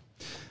yours.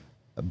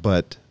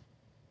 But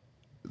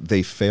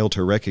they fail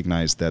to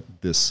recognize that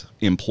this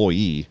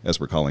employee, as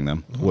we're calling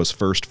them, was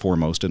first,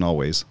 foremost, and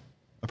always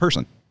a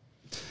person.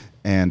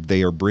 And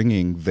they are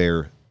bringing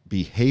their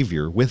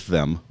behavior with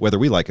them, whether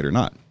we like it or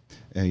not.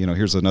 And,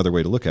 here's another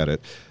way to look at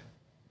it.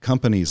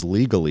 Companies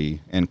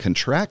legally and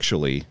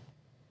contractually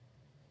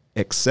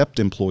accept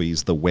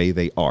employees the way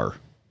they are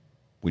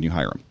when you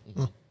hire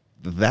them.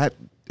 That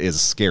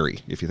is scary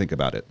if you think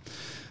about it.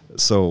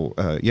 So,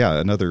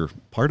 another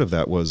part of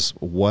that was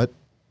what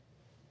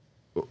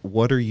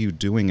are you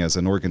doing as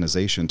an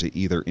organization to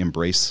either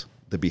embrace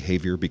the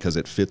behavior because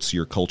it fits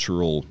your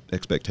cultural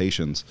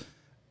expectations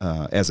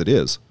as it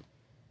is,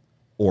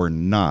 or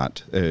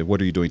not?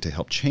 What are you doing to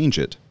help change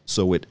it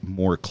so it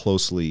more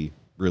closely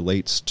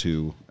relates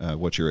to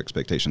what your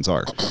expectations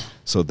are?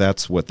 So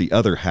that's what the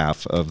other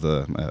half of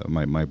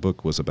my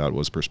book was about,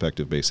 was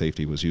perspective-based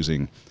safety, was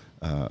using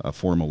a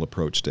formal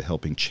approach to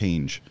helping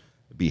change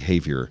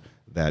behavior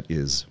that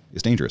is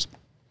dangerous.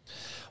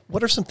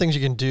 What are some things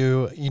you can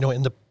do,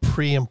 in the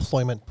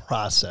pre-employment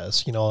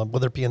process,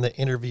 whether it be in the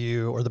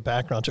interview or the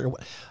background, or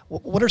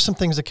what are some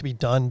things that could be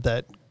done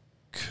that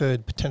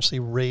could potentially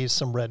raise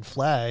some red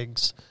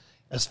flags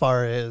as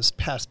far as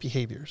past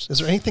behaviors? Is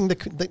there anything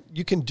that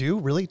you can do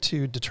really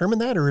to determine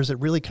that, or is it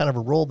really kind of a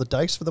roll of the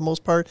dice for the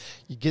most part?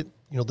 You get,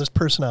 this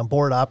person on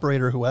board,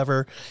 operator,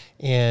 whoever,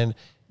 and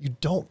you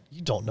don't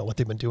know what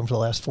they've been doing for the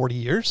last 40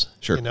 years.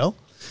 Sure.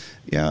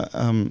 Yeah.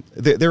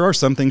 There are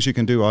some things you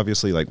can do,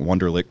 obviously, like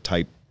Wonderlic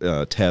type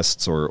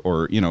tests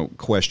or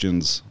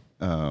questions,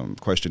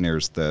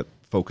 questionnaires that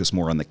focus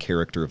more on the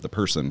character of the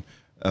person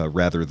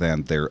rather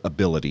than their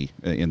ability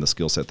in the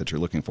skill set that you're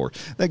looking for.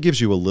 That gives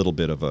you a little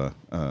bit of a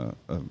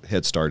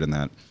head start in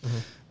that. Mm-hmm.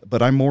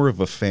 But I'm more of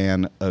a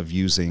fan of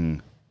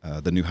using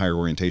the new hire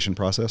orientation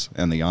process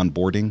and the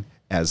onboarding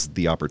as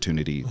the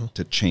opportunity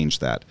to change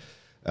that.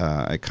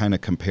 I kind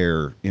of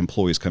compare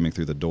employees coming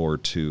through the door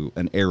to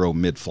an arrow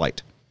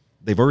mid-flight.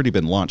 They've already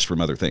been launched from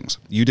other things.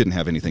 You didn't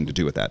have anything to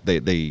do with that.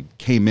 They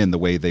came in the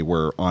way they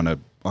were on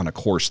a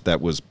course that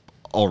was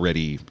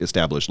already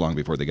established long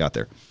before they got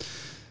there.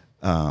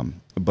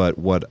 But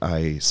what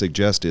I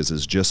suggest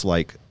is just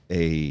like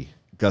a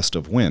gust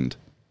of wind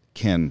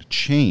can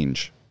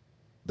change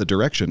the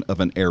direction of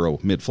an arrow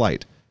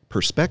mid-flight.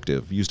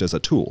 Perspective used as a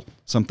tool,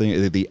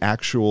 something, the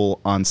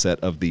actual onset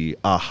of the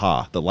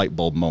aha, the light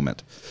bulb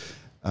moment,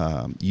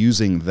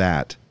 using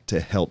that to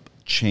help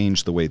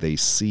change the way they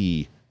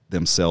see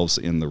themselves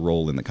in the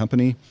role in the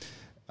company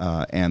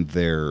and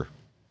their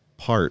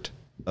part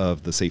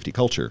of the safety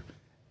culture.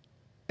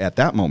 At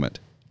that moment,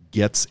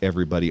 gets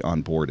everybody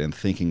on board and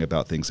thinking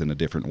about things in a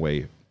different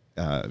way.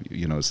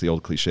 It's the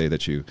old cliche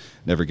that you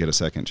never get a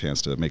second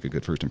chance to make a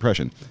good first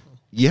impression.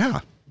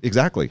 Yeah,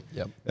 exactly.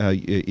 Yep.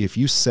 If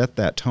you set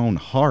that tone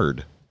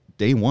hard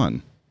day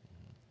one,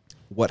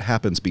 what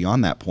happens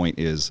beyond that point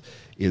is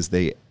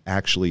they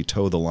actually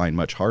toe the line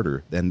much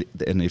harder than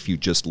if you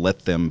just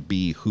let them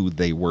be who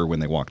they were when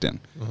they walked in.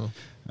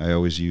 I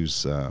always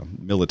use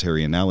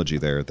military analogy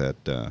there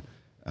that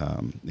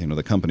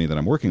the company that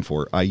I'm working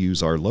for, I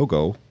use our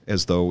logo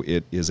as though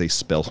it is a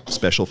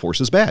special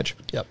forces badge.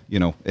 Yep.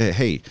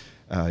 Hey,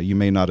 you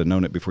may not have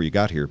known it before you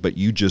got here, but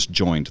you just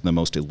joined the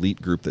most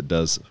elite group that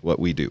does what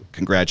we do.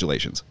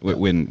 Congratulations. Yep.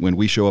 When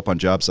we show up on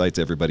job sites,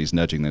 everybody's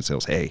nudging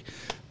themselves. Hey,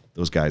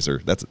 those guys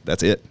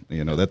that's it.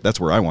 That's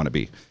where I want to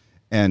be.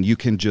 And you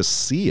can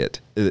just see it.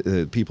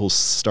 People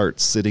start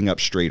sitting up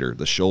straighter.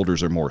 The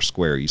shoulders are more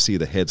square. You see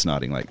the heads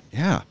nodding like,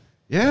 yeah.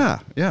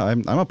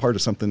 I'm a part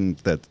of something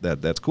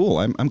that's cool.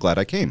 I'm glad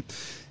I came.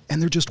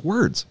 And they're just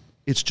words.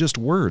 It's just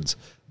words.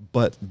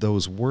 But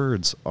those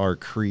words are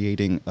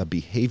creating a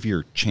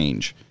behavior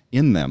change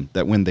in them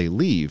that when they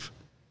leave,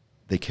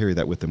 they carry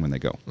that with them when they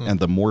go. And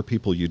the more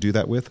people you do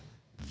that with,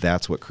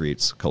 that's what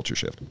creates culture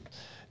shift.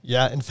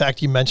 Yeah, in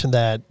fact, you mentioned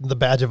that the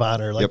badge of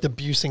honor, like the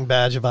Busing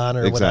badge of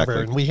honor or Exactly.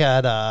 whatever. And we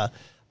had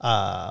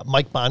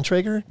Mike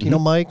Bontrager. Do you know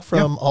Mike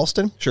from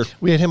Alston? Sure.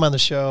 We had him on the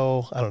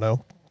show, I don't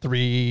know,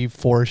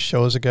 3-4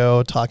 shows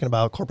ago talking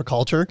about corporate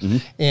culture.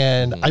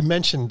 And I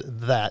mentioned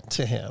that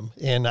to him.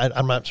 And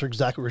I'm not sure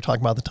exactly what we were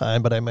talking about at the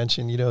time, but I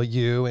mentioned,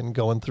 you and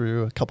going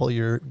through a couple of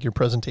your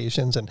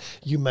presentations and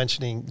you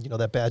mentioning,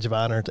 that badge of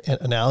honor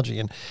analogy.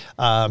 And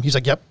he's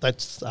like, yep,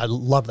 I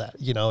love that.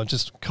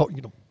 Just,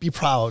 be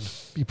proud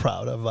of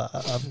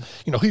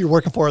who you're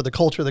working for, the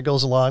culture that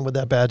goes along with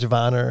that badge of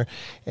honor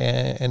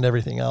and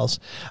everything else.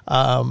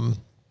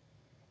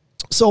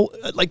 So,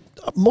 like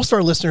most of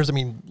our listeners,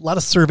 a lot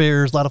of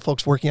surveyors, a lot of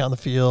folks working out in the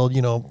field,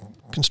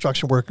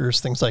 construction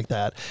workers, things like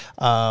that.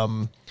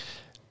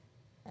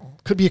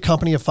 Could be a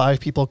company of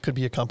 5 people, could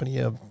be a company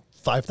of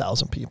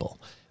 5,000 people.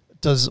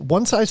 Does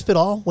one size fit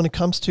all when it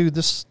comes to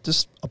this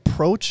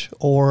approach,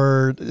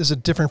 or is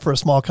it different for a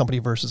small company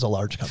versus a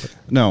large company?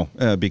 No,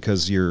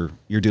 because you're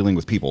dealing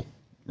with people,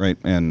 right?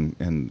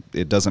 And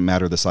it doesn't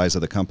matter the size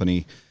of the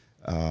company.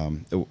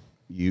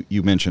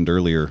 You mentioned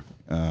earlier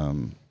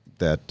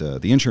that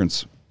the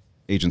insurance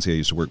agency I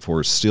used to work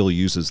for still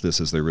uses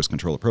this as their risk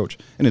control approach.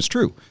 And it's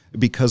true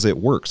because it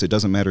works. It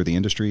doesn't matter the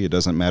industry. It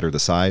doesn't matter the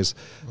size.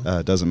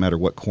 It doesn't matter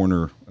what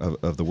corner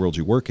of the world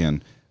you work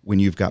in. When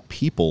you've got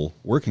people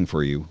working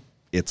for you,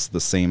 it's the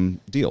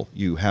same deal.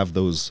 You have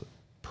those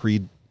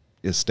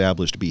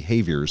pre-established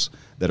behaviors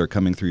that are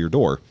coming through your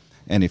door.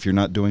 And if you're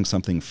not doing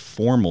something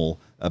formal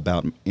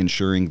about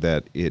ensuring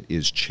that it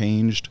is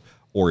changed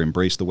or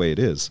embraced the way it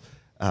is,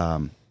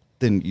 then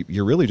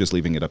you're really just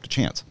leaving it up to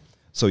chance.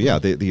 So yeah,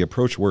 the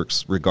approach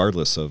works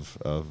regardless of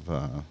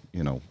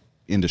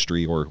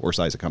industry or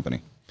size of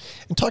company.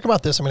 And talk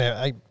about this.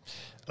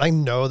 I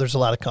know there's a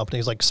lot of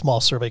companies, like small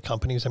survey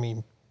companies.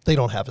 They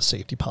don't have a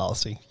safety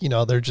policy.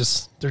 They're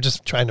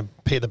just trying to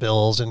pay the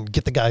bills and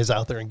get the guys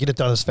out there and get it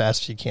done as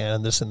fast as you can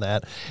and this and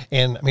that.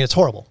 And it's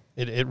horrible.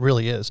 It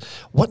really is.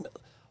 What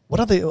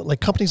are they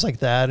like companies like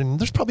that? And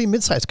there's probably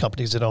mid-sized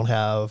companies that don't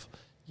have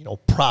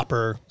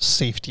proper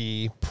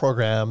safety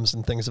programs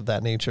and things of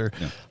that nature.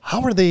 Yeah.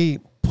 How are they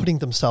putting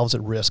themselves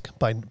at risk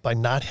by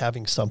not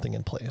having something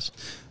in place?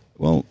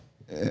 Well,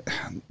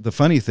 the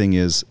funny thing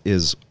is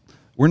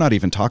we're not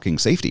even talking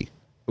safety.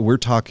 We're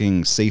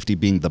talking safety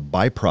being the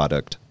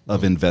byproduct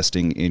of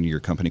investing in your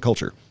company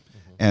culture.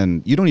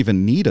 And you don't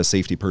even need a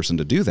safety person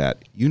to do that.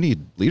 You need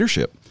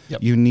leadership.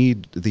 Yep. You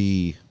need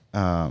the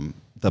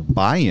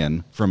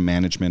buy-in from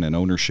management and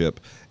ownership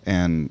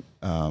and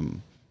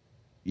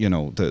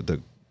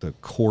the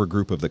core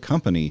group of the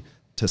company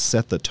to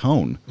set the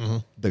tone.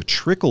 The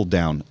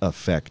trickle-down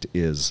effect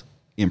is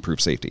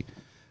improved safety.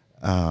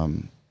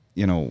 Falling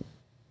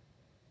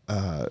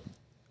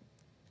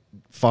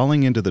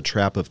into the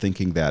trap of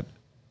thinking that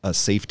a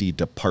safety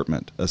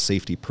department, a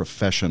safety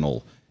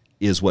professional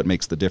is what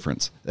makes the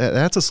difference.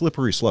 That's a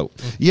slippery slope.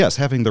 Yes,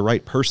 having the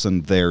right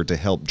person there to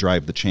help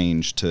drive the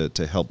change,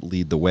 to help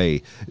lead the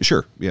way,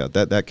 sure, yeah,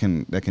 that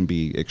can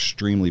be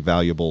extremely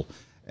valuable,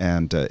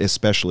 and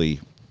especially,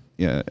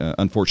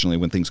 unfortunately,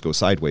 when things go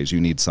sideways, you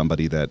need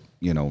somebody that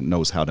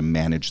knows how to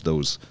manage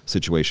those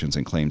situations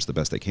and claims the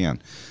best they can.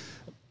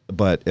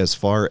 But as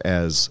far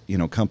as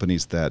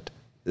companies that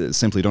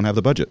simply don't have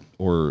the budget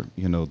or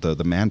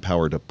the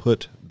manpower to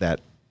put that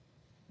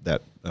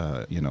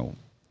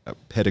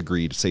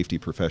pedigreed safety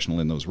professional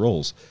in those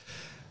roles,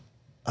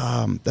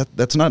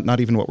 That's not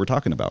even what we're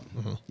talking about.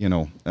 You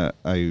know,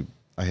 I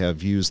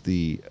have used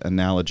the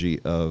analogy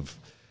of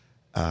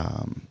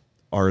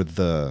are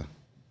the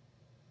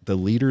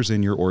leaders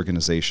in your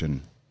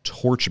organization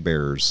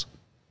torchbearers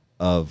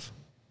of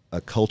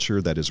a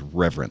culture that is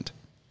reverent.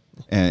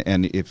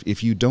 And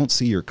if you don't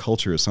see your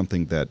culture as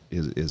something that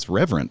is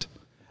reverent,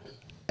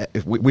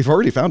 we've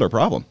already found our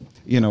problem.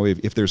 You know,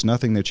 if there's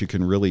nothing that you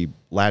can really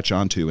latch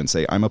onto and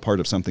say, I'm a part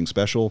of something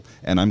special,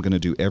 and I'm going to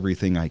do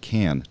everything I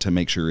can to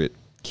make sure it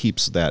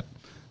keeps that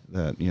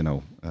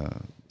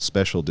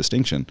special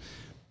distinction,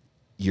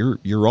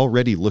 you're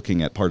already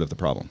looking at part of the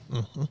problem.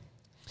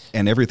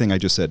 And everything I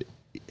just said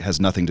has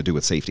nothing to do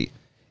with safety.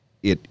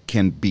 It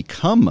can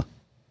become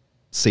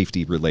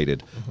safety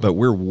related, but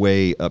we're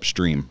way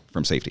upstream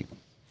from safety.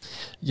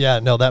 Yeah,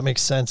 no, that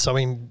makes sense. I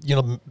mean, you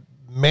know,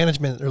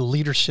 management or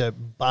leadership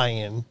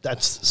buy-in,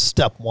 that's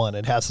step one.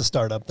 It has to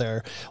start up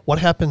there. What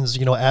happens,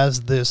 you know,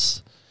 as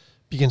this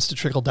begins to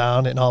trickle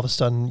down and all of a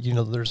sudden, you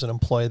know, there's an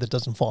employee that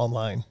doesn't fall in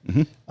line?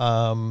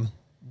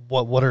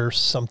 What are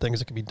some things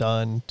that can be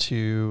done to,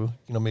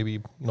 you know, maybe,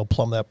 you know,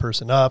 plumb that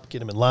person up, get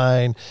them in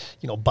line,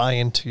 you know, buy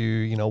into,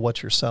 you know,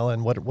 what you're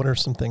selling? What are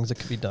some things that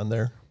could be done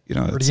there? You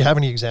know, or do you have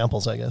any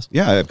examples, I guess?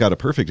 Yeah, I've got a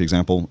perfect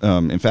example.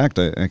 In fact,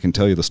 I can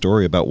tell you the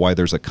story about why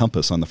there's a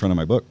compass on the front of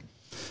my book.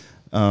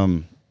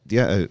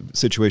 A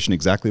situation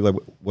exactly like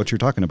what you're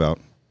talking about.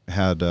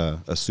 Had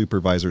a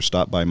supervisor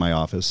stop by my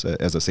office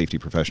as a safety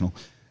professional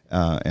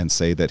and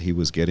say that he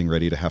was getting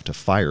ready to have to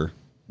fire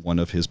one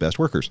of his best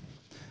workers.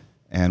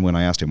 And when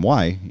I asked him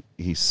why,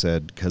 he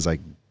said, because I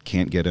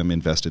can't get him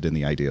invested in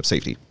the idea of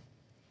safety.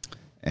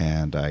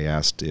 And I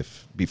asked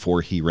if,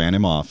 before he ran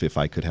him off, if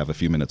I could have a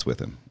few minutes with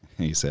him.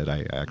 He said,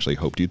 I actually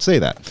hoped you'd say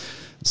that.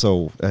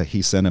 So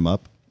he sent him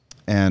up.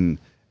 And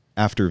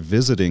after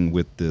visiting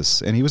with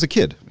this, and he was a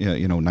kid,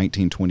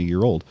 19,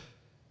 20-year-old,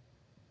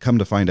 come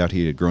to find out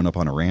he had grown up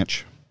on a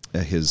ranch.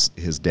 His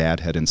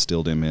dad had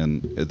instilled him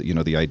in,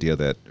 the idea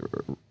that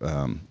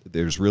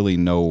there's really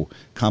no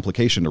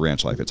complication to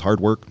ranch life. It's hard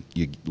work.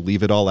 You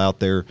leave it all out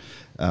there,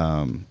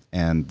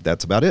 and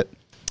that's about it.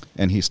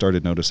 And he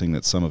started noticing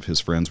that some of his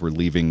friends were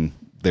leaving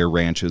their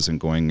ranches and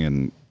going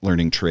and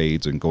learning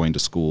trades and going to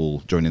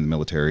school, joining the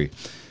military.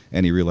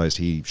 And he realized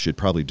he should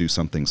probably do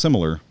something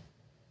similar.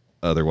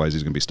 Otherwise,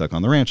 he's going to be stuck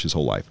on the ranch his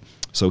whole life.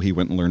 So he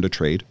went and learned a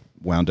trade,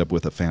 wound up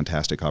with a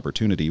fantastic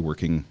opportunity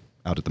working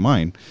out at the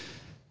mine.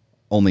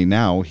 Only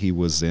now he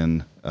was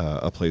in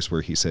a place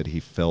where he said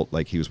he felt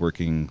like he was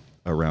working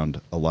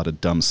around a lot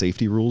of dumb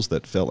safety rules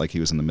that felt like he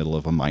was in the middle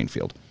of a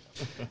minefield.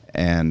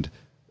 And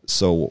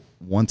so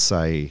once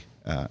I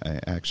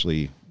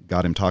actually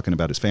got him talking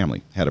about his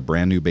family, had a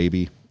brand new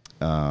baby,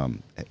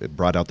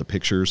 brought out the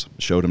pictures,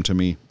 showed them to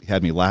me,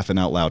 had me laughing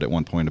out loud at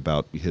one point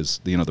about his,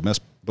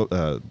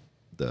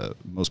 the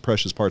most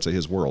precious parts of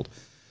his world.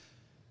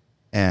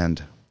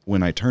 And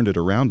when I turned it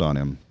around on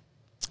him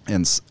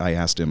and I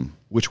asked him,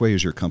 which way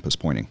is your compass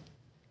pointing?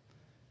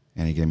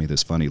 And he gave me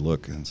this funny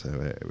look and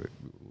said,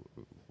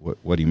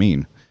 what do you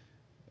mean?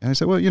 And I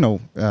said, well,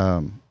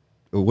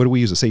 what do we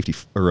use a safety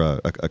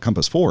or a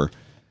compass for?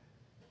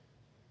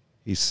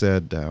 He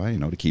said,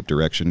 to keep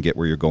direction, get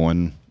where you're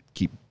going,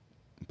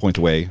 point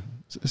away.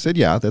 I said,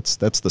 yeah, that's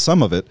the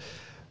sum of it.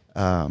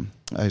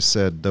 I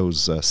said,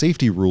 those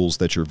safety rules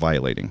that you're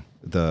violating,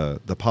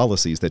 the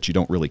policies that you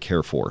don't really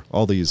care for,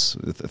 all these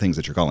things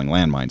that you're calling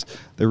landmines,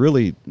 they're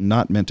really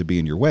not meant to be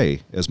in your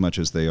way as much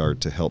as they are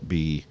to help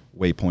be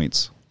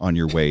waypoints on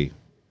your way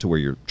to where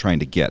you're trying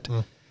to get.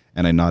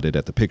 And I nodded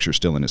at the picture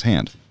still in his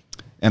hand.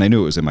 And I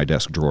knew it was in my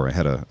desk drawer. I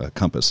had a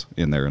compass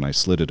in there, and I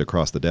slid it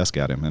across the desk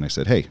at him. And I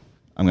said, hey,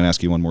 I'm going to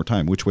ask you one more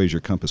time. Which way is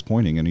your compass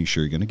pointing, and are you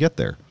sure you're going to get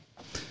there?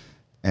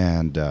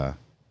 And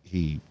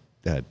he...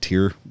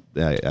 tear,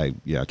 I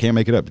can't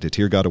make it up. The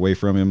tear got away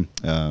from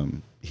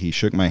him. He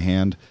shook my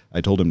hand. I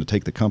told him to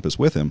take the compass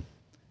with him,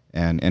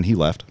 and he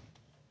left.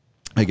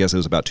 I guess it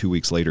was about 2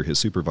 weeks later, his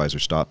supervisor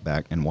stopped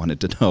back and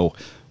wanted to know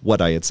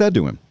what I had said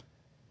to him.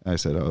 I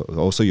said,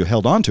 oh, so you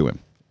held on to him?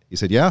 He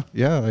said, yeah,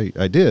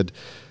 I did.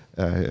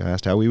 I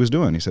asked how he was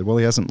doing. He said, well,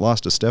 he hasn't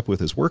lost a step with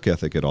his work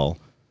ethic at all.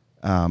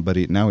 But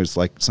now he's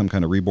like some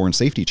kind of reborn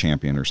safety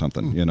champion or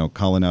something,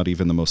 calling out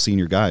even the most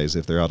senior guys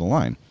if they're out of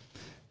line.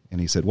 And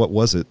he said, what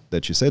was it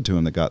that you said to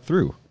him that got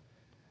through?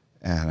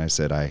 And I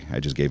said, I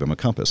just gave him a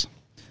compass.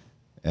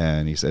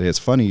 And he said, it's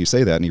funny you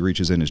say that. And he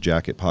reaches in his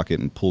jacket pocket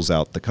and pulls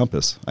out the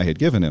compass I had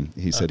given him.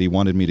 He said he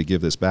wanted me to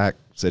give this back,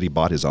 said he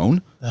bought his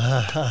own.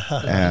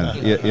 And,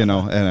 and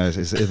I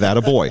said, is that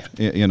a boy?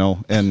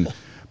 And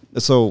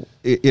so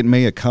it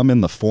may have come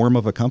in the form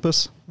of a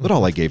compass, but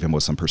all I gave him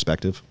was some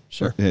perspective.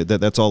 Sure.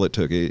 That's all it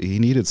took. He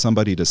needed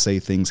somebody to say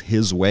things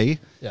his way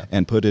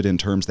and put it in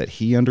terms that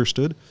he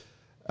understood.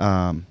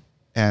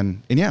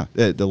 And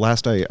the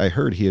last I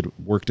heard, he had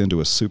worked into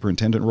a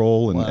superintendent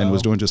role and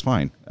was doing just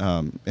fine.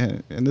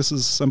 And this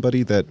is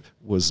somebody that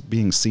was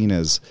being seen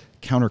as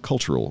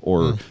countercultural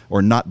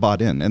or not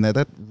bought in, and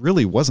that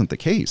really wasn't the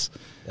case.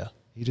 Yeah,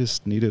 he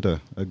just needed a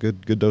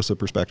good dose of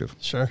perspective.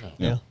 Sure.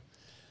 Yeah.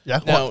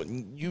 Now,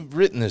 you've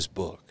written this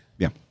book.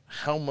 Yeah.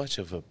 How much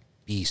of a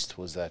beast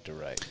was that to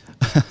write?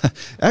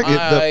 Actually,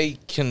 I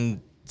can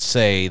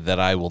say that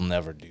I will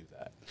never do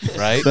that,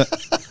 right?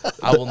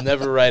 I will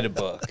never write a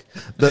book.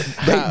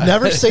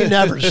 Never say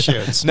never,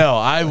 Shoots. No,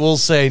 I will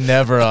say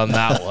never on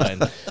that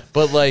one.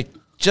 But, like,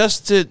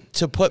 just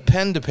to put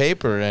pen to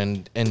paper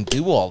and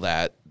do all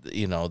that,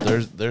 you know,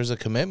 there's a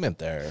commitment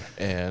there.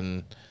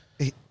 And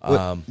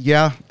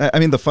yeah, I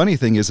mean, the funny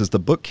thing is the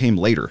book came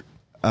later.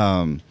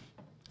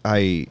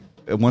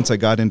 Once I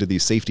got into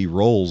these safety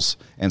roles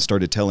and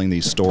started telling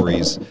these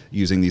stories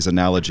using these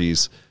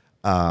analogies,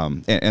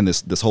 and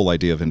this whole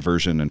idea of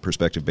inversion and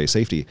perspective-based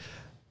safety,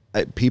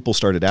 people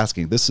started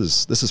asking, this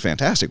is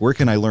fantastic. Where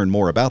can I learn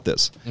more about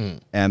this?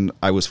 And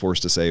I was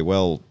forced to say,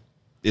 well,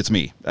 it's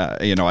me.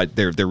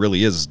 There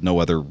really is no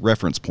other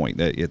reference point.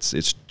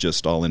 It's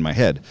just all in my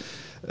head.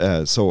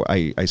 So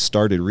I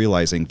started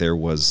realizing there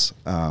was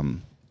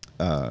an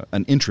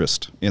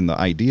interest in the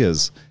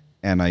ideas,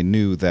 and I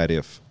knew that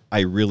if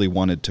I really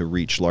wanted to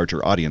reach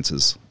larger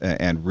audiences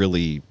and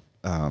really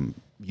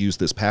use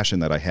this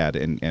passion that I had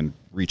and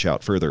reach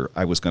out further,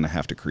 I was going to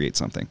have to create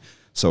something.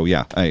 So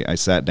yeah, I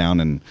sat down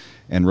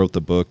and wrote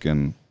the book,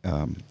 and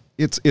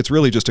it's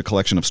really just a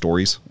collection of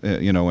stories,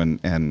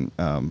 and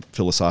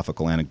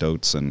philosophical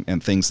anecdotes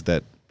and things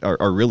that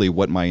are really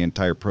what my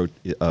entire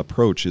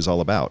approach is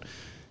all about.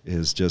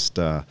 Is just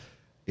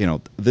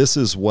this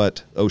is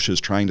what OSHA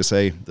is trying to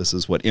say. This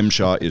is what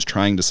MSHA is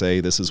trying to say.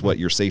 This is what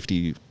your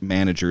safety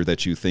manager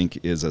that you think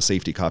is a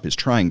safety cop is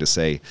trying to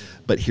say.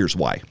 But here's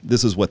why.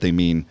 This is what they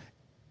mean,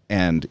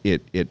 and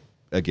it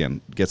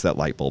again gets that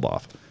light bulb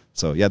off.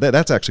 So yeah,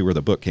 that's actually where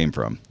the book came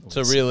from.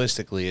 So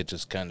realistically, it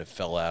just kind of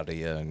fell out of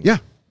you, and you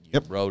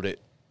wrote it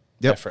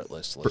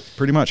effortlessly.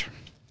 Pretty much.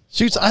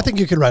 Shoots, I think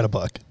you could write a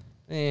book.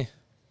 I'm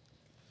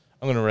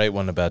going to write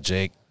one about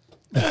Jake.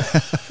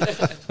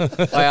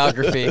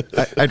 Biography.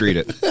 I'd read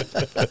it.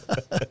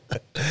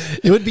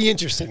 It would be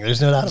interesting.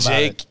 There's no doubt about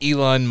it. Jake,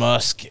 Elon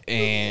Musk,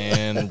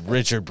 and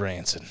Richard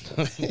Branson.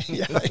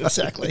 Yeah,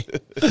 exactly.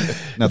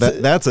 Now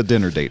that's a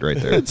dinner date right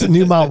there. It's a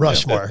new Mount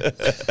Rushmore.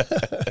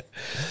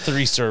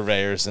 3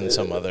 surveyors and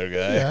some other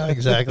guy. Yeah,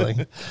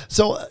 exactly.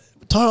 So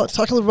talk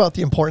a little about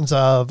the importance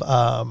of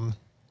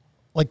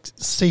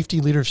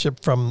safety leadership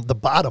from the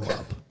bottom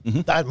up.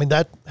 Mm-hmm.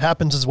 That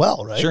happens as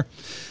well, right? Sure.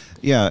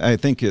 Yeah, I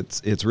think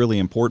it's really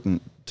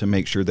important to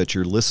make sure that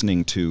you're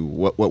listening to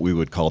what we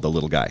would call the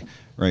little guy,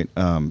 right?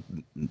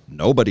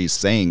 Nobody's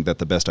saying that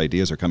the best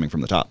ideas are coming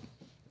from the top.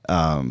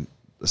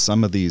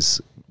 Some of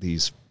these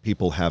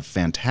people have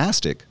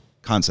fantastic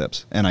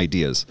concepts and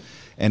ideas,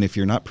 and if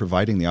you're not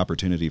providing the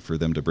opportunity for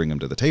them to bring them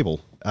to the table,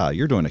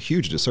 you're doing a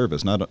huge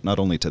disservice, not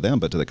only to them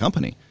but to the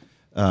company.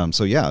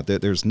 So yeah,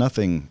 there's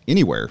nothing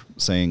anywhere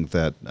saying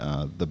that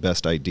the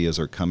best ideas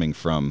are coming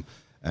from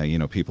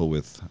people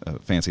with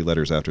fancy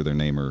letters after their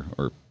name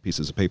or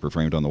pieces of paper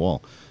framed on the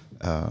wall.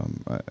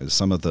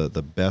 Some of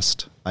the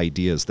best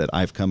ideas that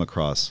I've come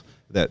across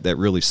that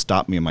really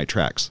stopped me in my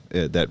tracks,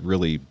 that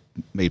really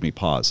made me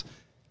pause,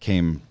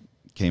 came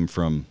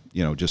from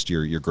just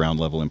your ground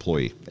level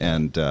employee.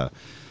 And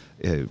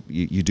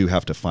you do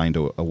have to find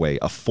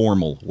a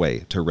formal way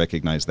to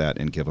recognize that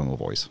and give them a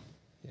voice.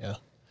 Yeah.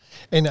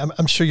 And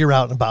I'm sure you're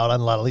out and about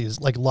on a lot of these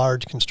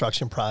large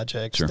construction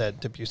projects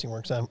that Busing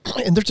works on,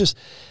 and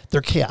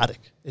they're chaotic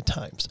at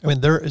times. I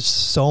mean, there is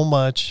so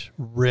much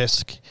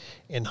risk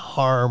and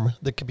harm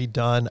that could be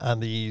done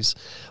on these.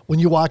 When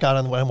you walk out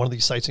on one of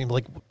these sites, and you're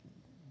like,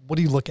 what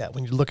do you look at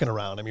when you're looking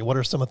around? I mean, what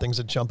are some of the things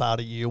that jump out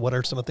at you? What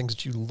are some of the things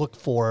that you look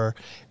for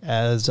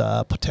as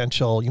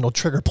potential,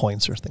 trigger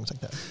points or things like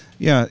that?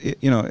 Yeah,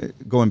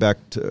 going back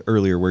to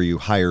earlier where you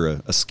hire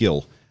a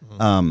skill.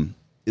 Mm-hmm.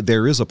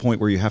 There is a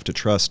point where you have to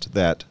trust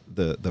that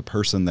the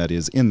person that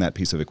is in that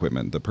piece of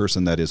equipment, the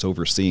person that is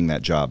overseeing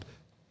that job,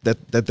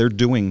 that they're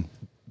doing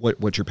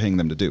what you're paying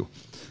them to do.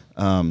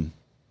 I'm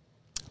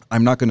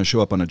not going to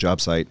show up on a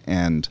job site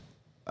and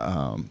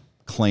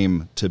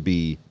claim to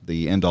be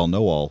the end-all,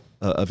 know-all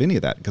of any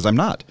of that, because I'm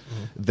not.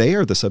 Mm-hmm. They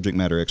are the subject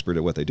matter expert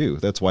at what they do.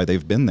 That's why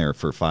they've been there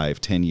for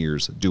 5-10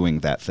 years doing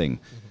that thing.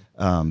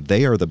 Mm-hmm.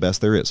 They are the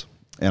best there is,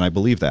 and I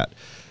believe that.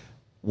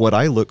 What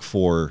I look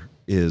for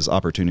is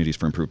opportunities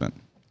for improvement.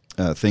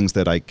 Things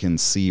that I can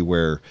see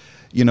where,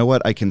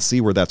 I can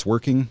see where that's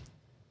working,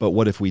 but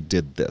what if we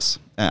did this?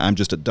 I'm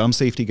just a dumb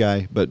safety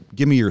guy, but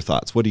give me your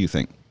thoughts. What do you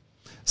think?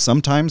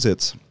 Sometimes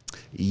it's,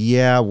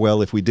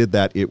 if we did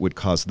that, it would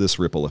cause this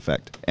ripple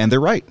effect. And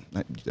they're right.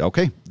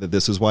 Okay,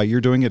 this is why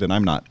you're doing it and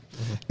I'm not.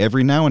 Mm-hmm.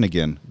 Every now and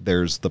again,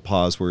 there's the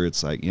pause where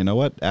it's like,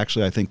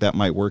 actually, I think that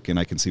might work and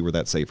I can see where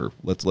that's safer.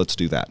 Let's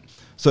do that.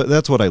 So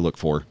that's what I look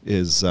for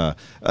is, the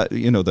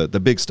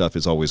big stuff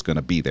is always going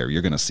to be there.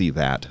 You're going to see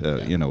that,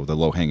 the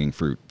low-hanging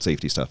fruit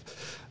safety stuff.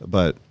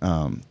 But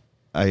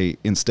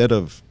instead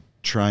of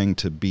trying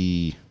to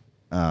be,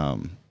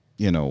 again,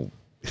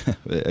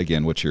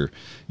 what your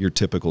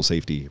typical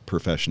safety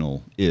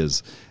professional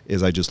is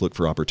I just look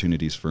for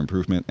opportunities for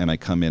improvement, and I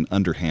come in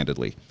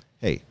underhandedly.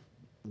 Hey,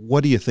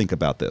 what do you think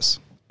about this?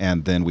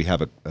 And then we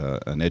have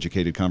an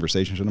educated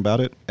conversation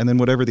about it. And then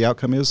whatever the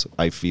outcome is,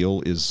 I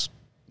feel is,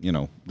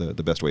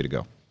 the best way to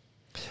go.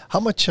 How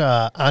much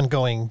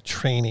ongoing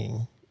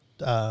training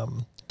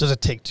does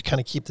it take to kind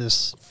of keep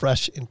this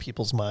fresh in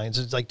people's minds?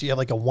 It's like, do you have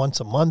like a once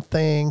a month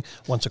thing,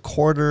 once a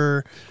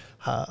quarter?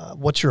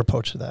 What's your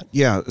approach to that?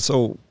 Yeah,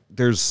 so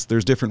there's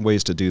different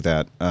ways to do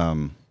that.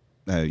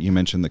 You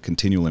mentioned the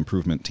continual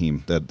improvement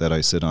team that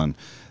I sit on.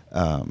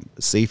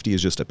 Safety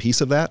is just a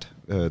piece of that.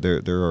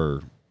 There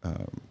are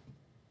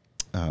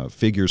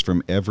figures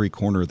from every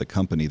corner of the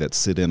company that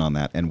sit in on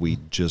that, and we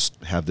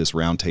just have this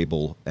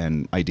roundtable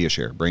and idea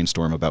share,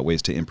 brainstorm about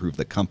ways to improve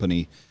the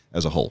company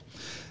as a whole.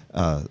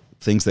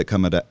 Things that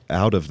come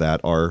out of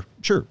that are,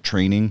 sure,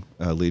 training,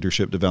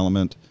 leadership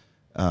development,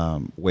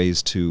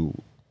 ways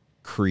to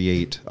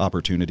create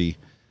opportunity.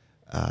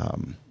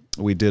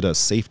 We did a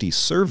safety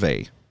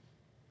survey,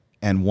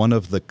 and one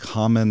of the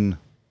common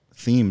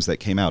themes that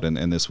came out,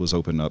 and this was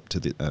open up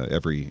to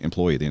every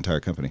employee, the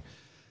entire company,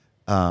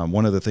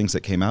 one of the things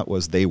that came out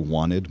was they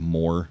wanted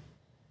more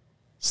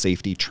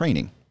safety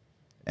training.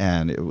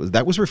 And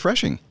that was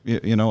refreshing.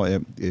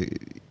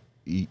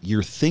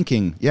 You're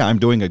thinking, yeah, I'm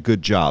doing a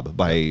good job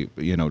by,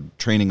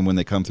 training them when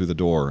they come through the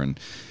door. And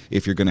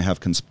if you're going to have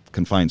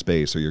confined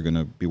space or you're going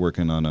to be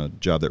working on a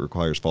job that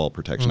requires fall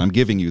protection, I'm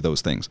giving you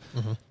those things.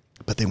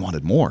 But they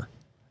wanted more.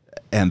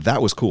 And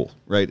that was cool,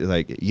 right?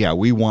 Like, yeah,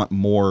 we want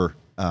more,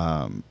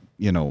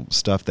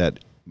 stuff that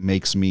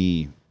makes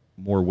me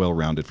more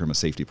well-rounded from a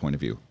safety point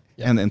of view.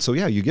 Yeah. And so,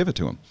 yeah, you give it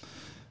to them.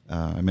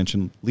 I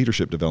mentioned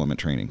leadership development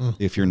training.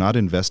 If you're not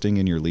investing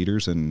in your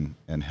leaders and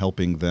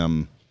helping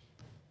them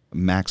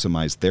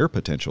maximize their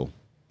potential,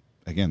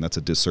 again, that's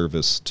a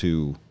disservice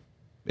to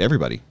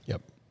everybody.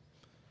 Yep.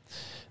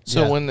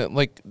 So when,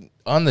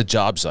 on the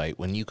job site,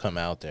 when you come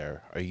out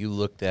there, are you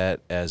looked at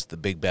as the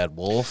big bad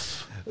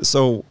wolf?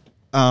 So,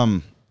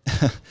 no,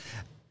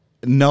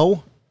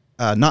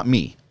 not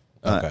me.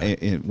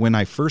 Okay. When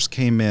I first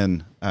came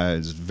in, I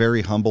was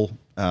very humble.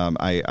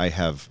 I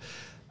have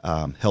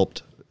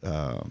helped,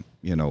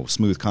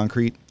 smooth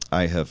concrete.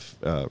 I have,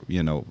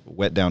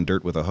 wet down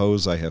dirt with a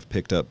hose. I have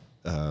picked up,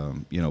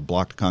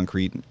 blocked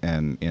concrete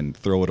and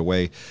throw it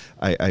away.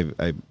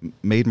 I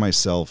made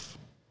myself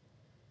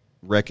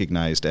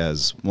recognized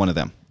as one of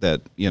them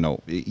that,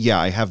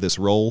 I have this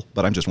role,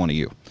 but I'm just one of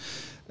you.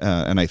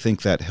 And I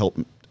think that helped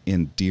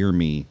endear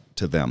me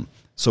to them.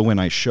 So when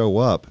I show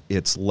up,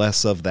 it's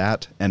less of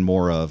that and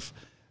more of,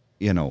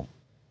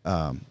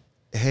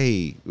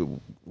 hey,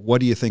 what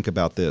do you think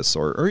about this?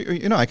 Or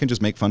I can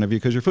just make fun of you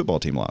because your football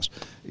team lost.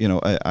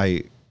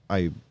 I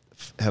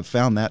have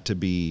found that to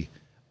be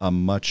a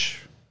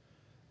much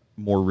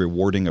more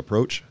rewarding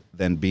approach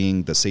than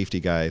being the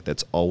safety guy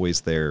that's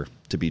always there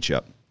to beat you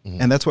up.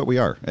 And that's what we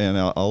are. And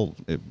I'll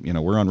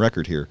we're on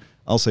record here.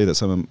 I'll say that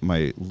some of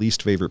my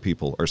least favorite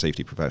people are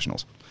safety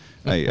professionals.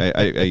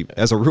 I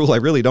as a rule, I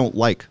really don't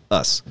like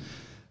us.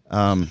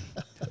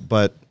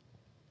 But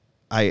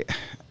I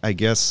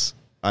guess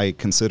I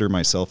consider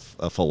myself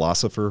a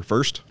philosopher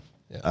first,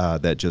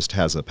 that just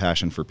has a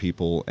passion for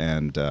people,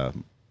 and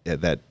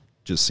that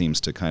just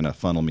seems to kind of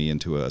funnel me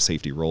into a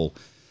safety role.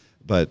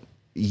 But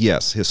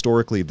yes,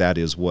 historically, that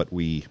is what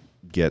we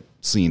get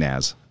seen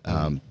as.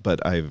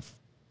 But I've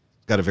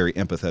got a very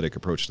empathetic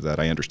approach to that.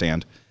 I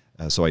understand.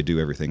 So I do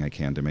everything I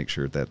can to make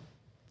sure that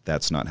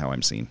that's not how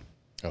I'm seen.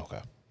 Okay.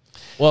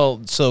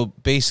 Well, so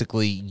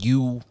basically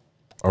you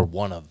are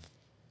one of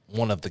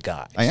the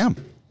guys. I am.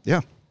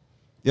 Yeah.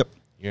 Yep.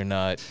 You're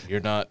not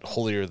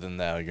holier than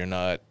thou. You're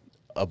not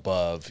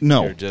above.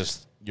 No.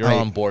 You're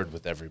on board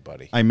with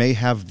everybody. I may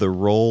have the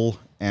role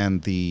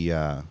and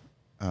the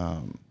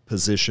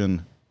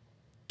position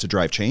to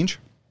drive change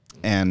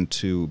and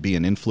to be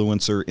an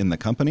influencer in the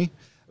company,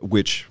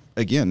 which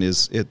again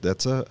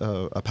that's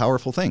a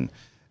powerful thing.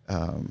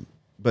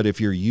 But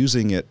if you're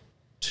using it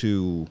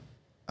to,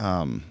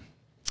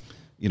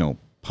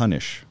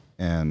 punish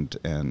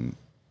and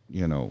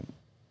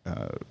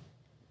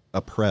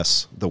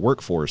oppress the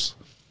workforce,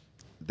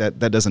 that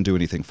doesn't do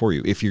anything for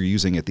you. If you're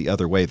using it the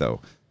other way,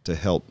 though, to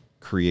help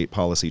create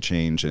policy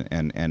change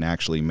and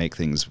actually make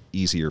things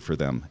easier for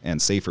them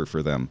and safer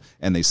for them,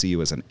 and they see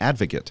you as an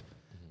advocate,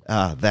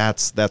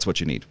 that's what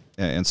you need.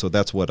 And so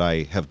that's what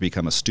I have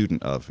become a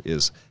student of,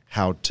 is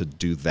how to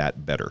do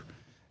that better.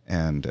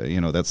 And,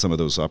 that's some of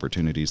those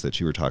opportunities that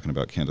you were talking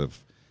about, Kent,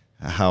 of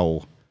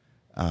how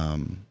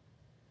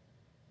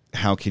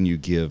can you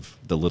give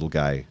the little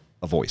guy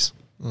a voice?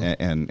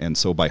 And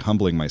so by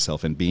humbling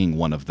myself and being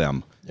one of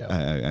them,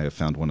 I have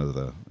found one of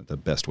the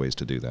best ways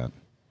to do that.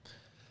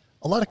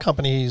 A lot of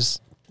companies,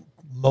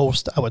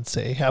 most I would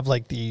say, have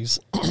like these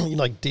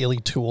like daily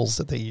tools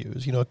that they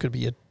use. It could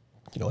be a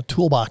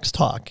toolbox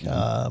talk.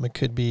 It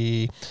could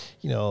be,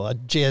 a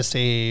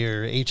JSA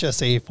or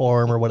HSA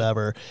form or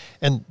whatever.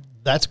 And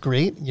that's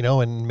great,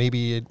 and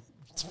maybe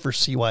it's for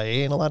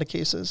CYA in a lot of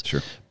cases.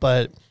 Sure.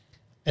 But,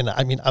 and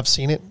I mean, I've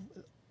seen it.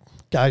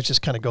 Guys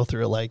just kind of go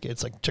through it like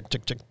it's like check,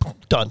 check, check,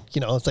 done.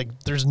 It's like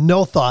there's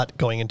no thought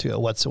going into it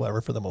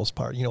whatsoever for the most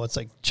part. It's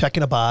like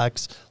checking a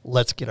box,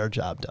 let's get our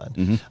job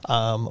done.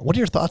 What are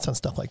your thoughts on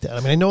stuff like that? I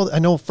mean, I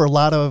know for a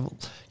lot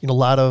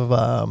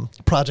of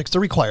projects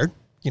they're required.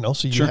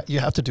 So you, Sure. you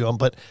have to do them,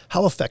 but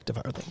how effective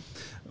are they?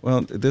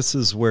 Well, this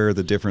is where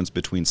the difference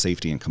between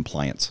safety and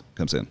compliance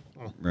comes in,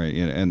 right?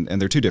 And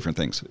they're two different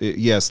things.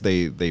 Yes,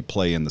 they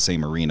play in the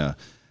same arena,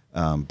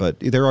 but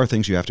there are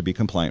things you have to be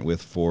compliant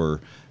with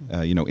for,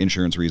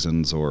 insurance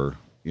reasons or,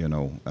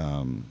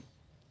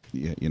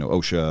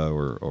 OSHA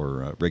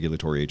or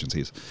regulatory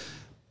agencies.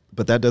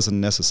 But that doesn't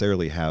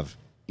necessarily have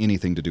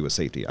anything to do with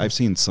safety. I've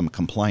seen some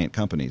compliant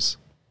companies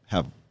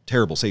have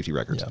terrible safety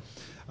records. Yeah.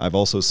 I've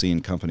also seen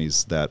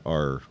companies that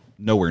are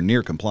nowhere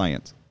near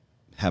compliant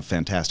have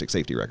fantastic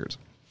safety records.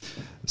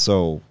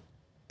 So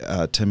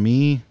to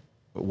me,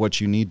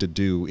 what you need to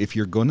do, if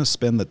you're going to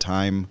spend the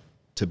time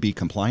to be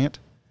compliant,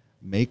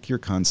 make your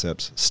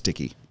concepts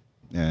sticky.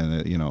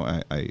 And,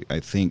 I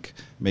think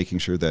making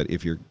sure that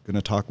if you're going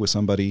to talk with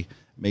somebody,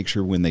 make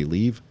sure when they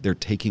leave, they're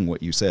taking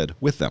what you said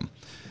with them.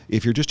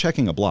 If you're just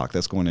checking a block,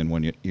 that's going in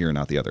one ear and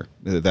out the other.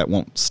 That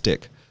won't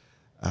stick.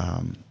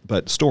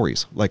 But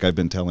stories, like I've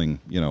been telling,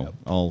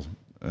 all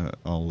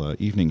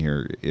evening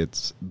here,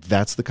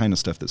 that's the kind of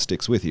stuff that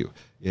sticks with you.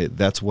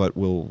 That's what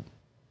will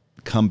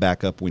come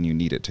back up when you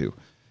need it to.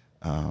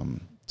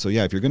 So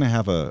yeah, if you're going to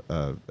have a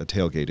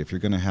tailgate, if you're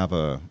going to have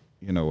a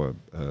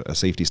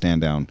safety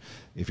stand down,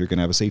 if you're going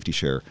to have a safety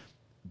share,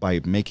 by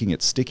making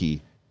it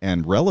sticky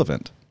and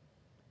relevant,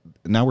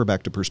 now we're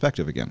back to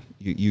perspective again.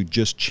 You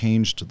just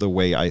changed the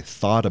way I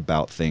thought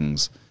about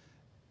things.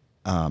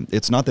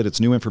 It's not that it's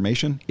new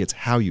information, it's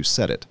how you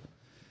said it,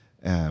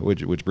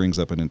 which brings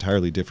up an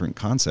entirely different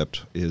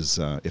concept, is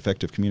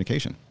effective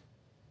communication.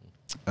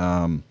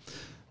 I'm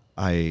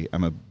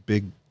a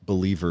big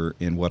believer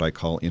in what I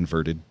call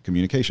inverted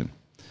communication.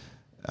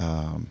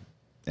 And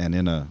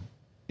in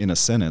a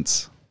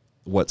sentence,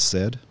 what's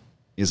said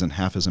isn't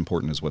half as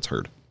important as what's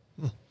heard.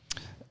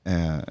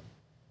 And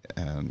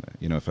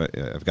if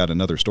I've got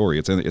another story,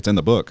 it's in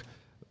the book,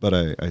 but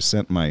I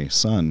sent my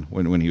son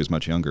when he was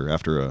much younger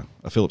after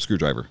a Phillips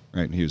screwdriver,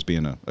 right? And he was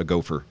being a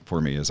gopher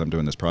for me as I'm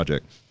doing this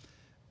project.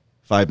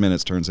 5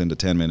 minutes turns into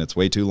 10 minutes,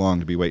 way too long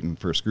to be waiting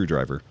for a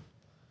screwdriver.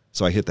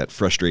 So I hit that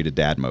frustrated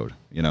dad mode,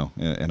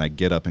 and I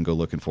get up and go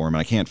looking for him,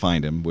 and I can't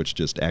find him, which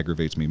just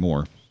aggravates me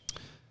more.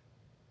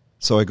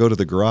 So I go to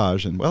the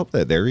garage, and well,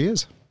 there he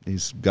is.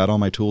 He's got all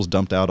my tools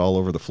dumped out all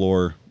over the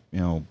floor,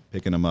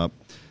 picking them up.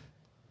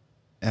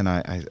 And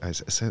I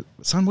said,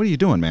 son, what are you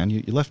doing, man?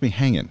 You left me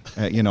hanging.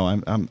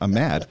 I'm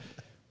mad.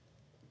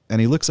 And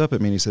he looks up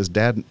at me and he says,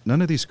 Dad,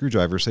 none of these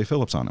screwdrivers say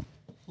Phillips on them.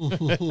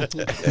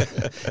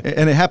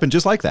 And it happened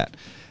just like that.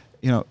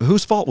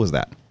 Whose fault was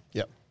that?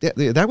 Yep.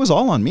 That was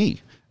all on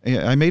me.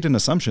 I made an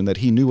assumption that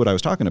he knew what I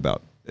was talking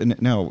about. And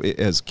now,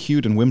 as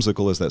cute and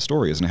whimsical as that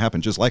story is, and it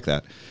happened just like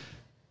that,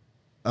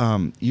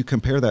 you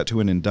compare that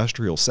to an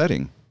industrial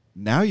setting,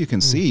 now you can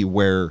see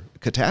where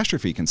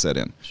catastrophe can set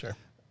in. Sure.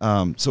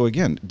 So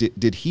again,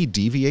 did he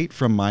deviate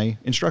from my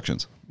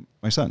instructions,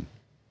 my son?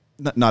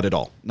 Not at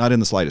all. Not in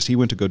the slightest. He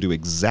went to go do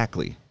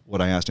exactly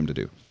what I asked him to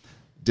do.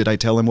 Did I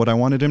tell him what I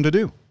wanted him to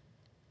do?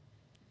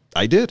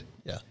 I did.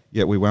 Yeah.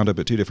 Yet we wound up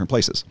at two different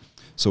places.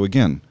 So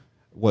again,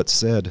 what's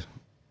said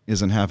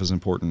isn't half as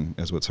important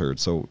as what's heard.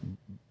 So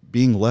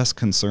being less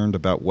concerned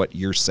about what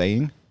you're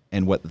saying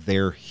and what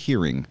they're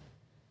hearing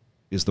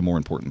is the more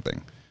important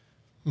thing.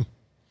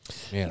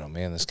 Man, oh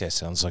man, this guy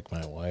sounds like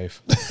my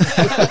wife.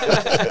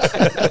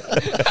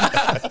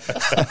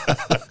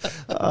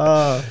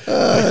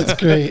 That's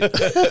great.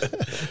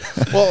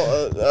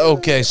 Well,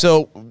 okay,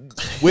 so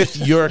with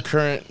your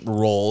current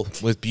role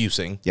with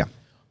Busing, Yeah.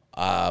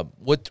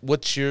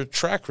 what's your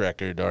track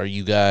record? Are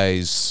you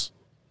guys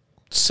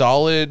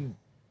solid,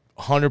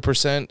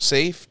 100%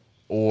 safe,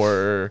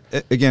 or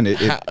Again, it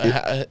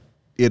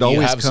always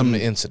you have some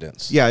comes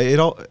incidents? Yeah,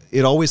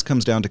 it always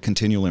comes down to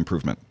continual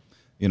improvement.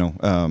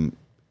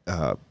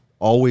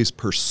 Always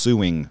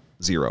pursuing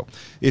zero.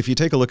 If you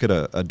take a look at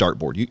a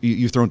dartboard,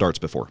 you've thrown darts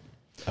before.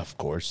 Of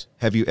course.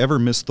 Have you ever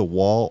missed the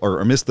wall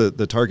or missed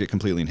the target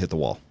completely and hit the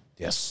wall?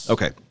 Yes.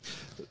 Okay.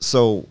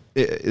 So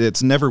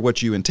it's never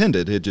what you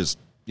intended. It just,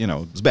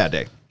 it's a bad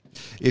day.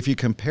 If you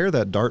compare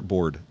that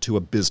dartboard to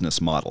a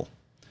business model,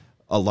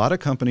 a lot of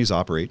companies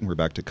operate, and we're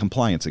back to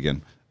compliance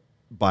again,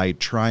 by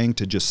trying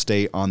to just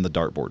stay on the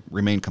dartboard,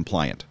 remain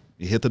compliant.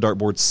 You hit the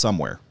dartboard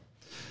somewhere.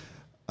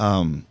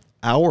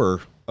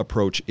 Our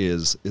approach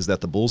is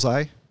that the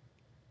bullseye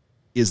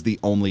is the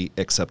only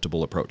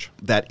acceptable approach.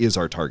 That is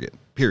our target,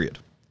 period.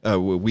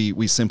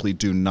 We simply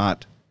do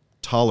not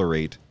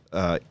tolerate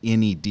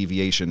any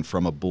deviation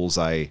from a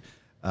bullseye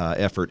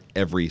effort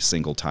every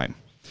single time.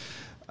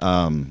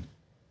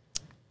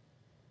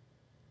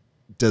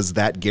 Does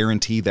that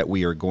guarantee that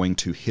we are going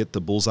to hit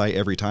the bullseye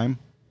every time?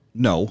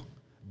 No,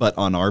 but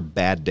on our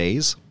bad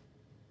days,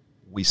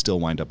 we still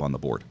wind up on the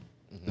board.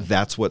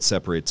 That's what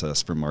separates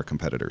us from our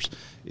competitors.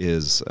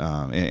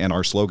 And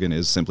our slogan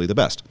is simply the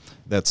best.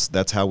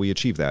 That's how we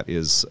achieve that.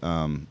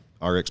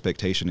 Our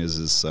expectation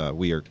is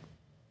we are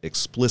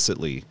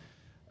explicitly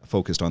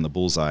focused on the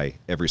bullseye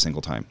every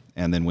single time.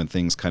 And then when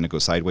things kind of go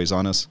sideways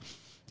on us,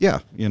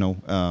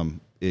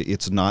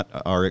 it's not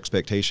our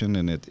expectation,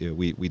 and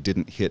we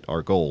didn't hit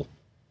our goal,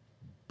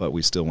 but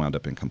we still wound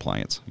up in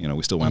compliance.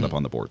 We still wound up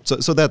on the board.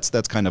 So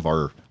that's kind of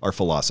our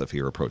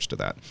philosophy or approach to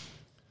that.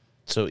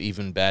 So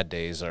even bad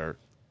days are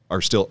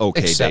Still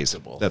okay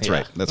acceptable.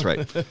 days. That's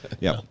right.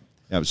 Yeah.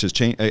 Yeah, it's just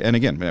change. And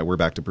again, we're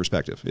back to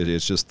perspective. It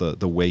is just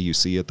the way you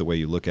see it, the way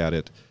you look at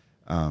it,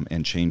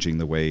 and changing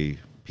the way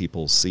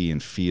people see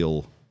and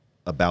feel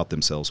about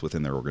themselves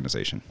within their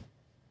organization.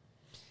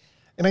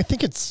 And I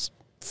think it's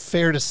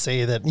fair to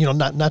say that,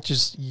 not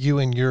just you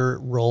and your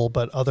role,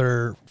 but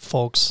other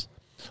folks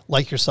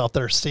like yourself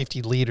that are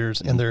safety leaders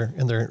in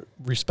their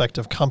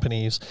respective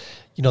companies,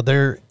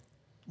 they're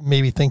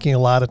maybe thinking a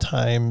lot of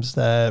times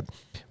that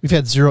we've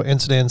had 0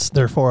 incidents,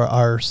 therefore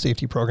our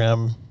safety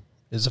program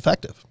is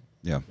effective.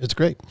 Yeah. It's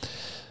great.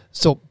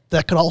 So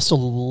that could also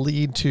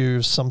lead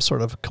to some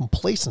sort of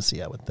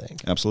complacency, I would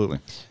think. Absolutely.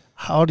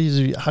 How do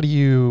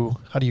you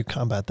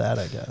combat that,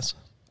 I guess?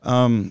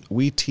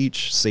 We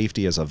teach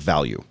safety as a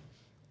value.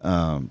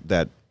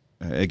 That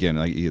again,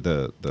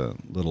 the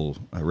little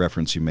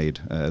reference you made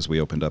as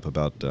we opened up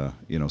about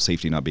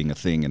safety not being a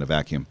thing in a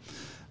vacuum.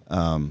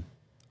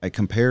 I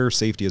compare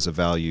safety as a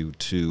value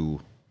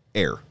to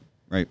air.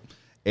 Right?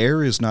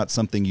 Air is not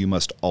something you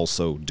must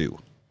also do.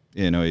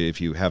 If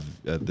you have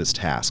this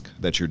task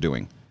that you're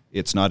doing,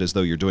 it's not as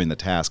though you're doing the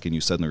task and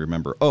you suddenly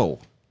remember, oh,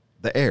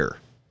 the air.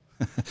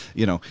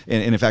 And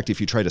in fact, if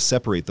you try to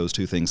separate those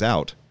two things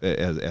out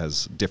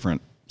as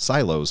different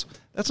silos,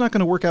 that's not going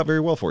to work out very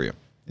well for you.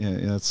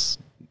 That's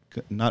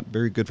not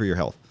very good for your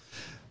health.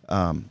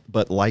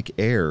 But like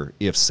air,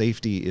 if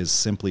safety is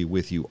simply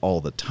with you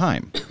all the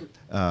time,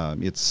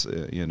 it's,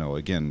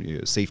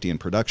 again, safety and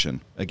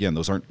production, again,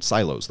 those aren't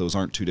silos. Those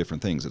aren't two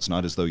different things. It's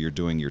not as though you're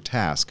doing your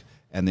task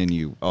and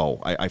then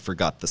I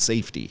forgot the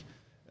safety.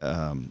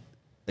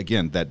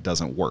 Again, that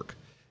doesn't work.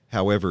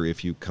 However,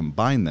 if you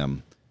combine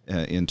them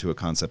into a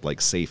concept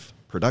like safe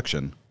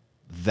production,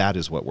 that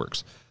is what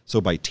works. So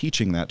by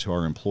teaching that to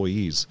our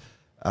employees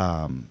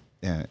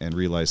and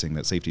realizing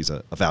that safety is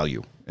a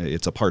value,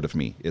 it's a part of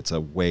me, it's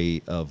a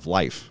way of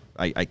life,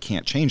 I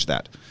can't change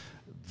that.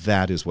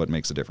 That is what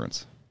makes a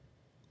difference.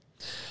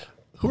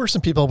 Who are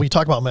some people, we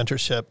talk about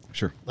mentorship,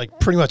 Sure, like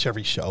pretty much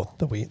every show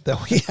that we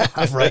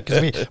have, right?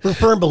 Because we're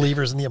firm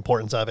believers in the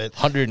importance of it.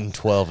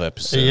 112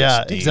 episodes.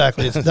 Yeah, deep.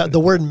 exactly. The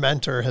word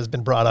mentor has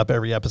been brought up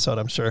every episode,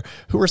 I'm sure.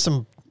 Who are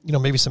some,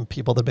 maybe some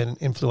people that have been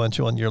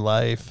influential in your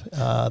life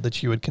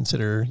that you would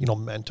consider,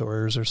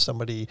 mentors or some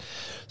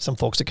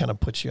folks that kind of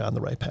put you on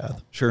the right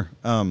path? Sure.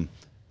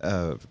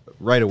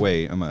 Right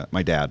away,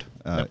 my dad,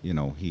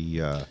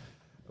 he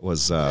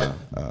was a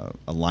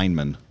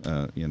lineman,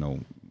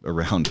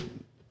 around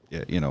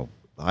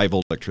high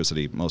voltage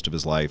electricity most of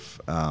his life,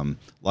 a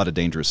lot of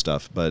dangerous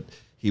stuff, but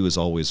he was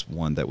always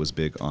one that was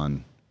big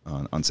on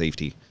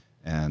safety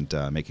and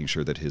making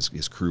sure that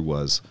his crew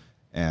was.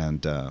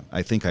 And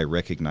I think I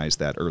recognized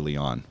that early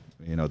on,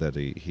 that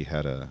he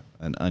had an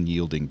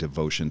unyielding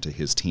devotion to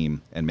his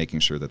team and making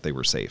sure that they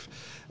were safe.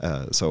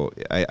 So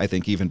I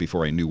think even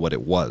before I knew what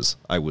it was,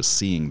 I was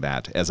seeing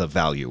that as a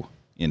value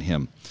in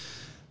him.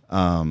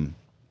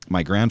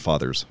 My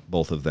grandfathers,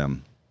 both of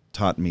them,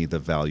 taught me the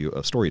value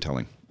of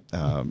storytelling.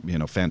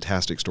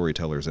 Fantastic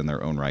storytellers in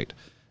their own right.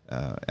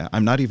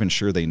 I'm not even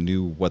sure they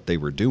knew what they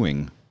were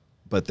doing,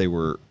 but they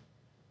were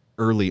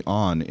early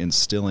on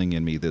instilling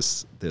in me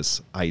this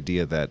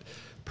idea that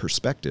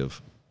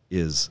perspective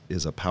is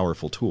a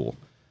powerful tool.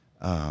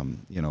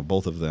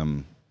 Both of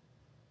them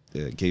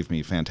gave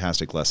me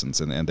fantastic lessons,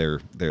 and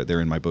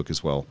they're in my book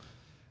as well.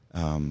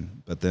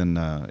 But then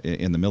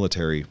in the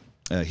military,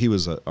 he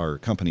was our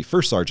company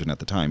first sergeant at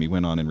the time. He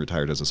went on and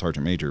retired as a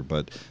sergeant major.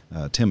 But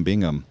Tim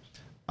Bingham,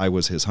 I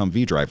was his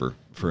Humvee driver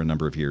for a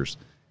number of years,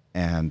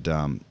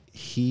 and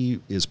he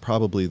is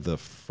probably the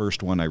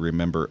first one I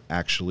remember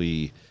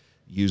actually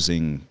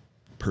using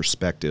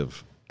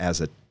perspective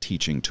as a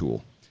teaching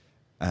tool.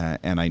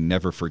 And I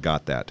never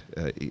forgot that.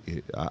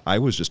 I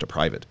was just a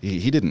private.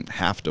 He didn't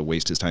have to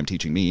waste his time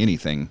teaching me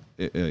anything,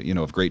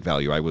 of great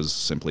value. I was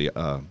simply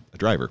a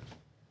driver.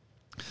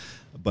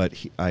 But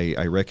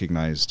I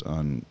recognized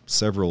on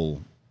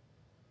several,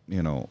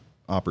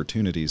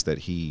 opportunities that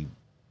he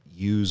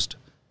used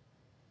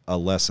a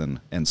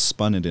lesson and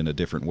spun it in a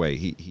different way.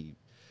 He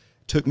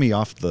took me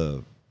off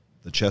the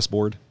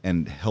chessboard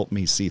and helped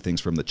me see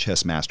things from the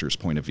chess master's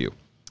point of view.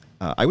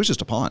 I was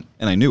just a pawn,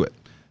 and I knew it.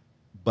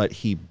 But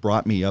he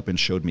brought me up and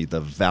showed me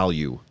the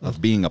value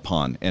of being a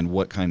pawn and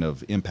what kind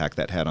of impact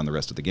that had on the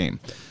rest of the game.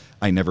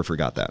 I never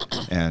forgot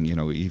that. And,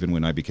 even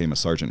when I became a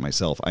sergeant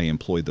myself, I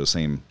employed those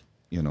same,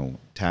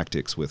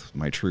 tactics with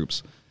my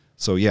troops.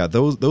 So, yeah,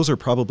 those are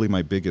probably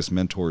my biggest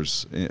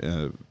mentors,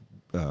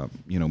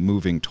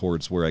 moving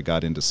towards where I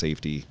got into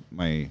safety.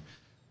 My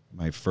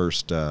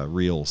first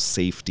real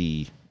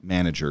safety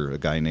manager, a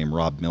guy named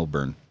Rob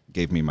Milburn,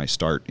 gave me my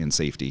start in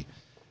safety.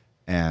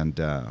 And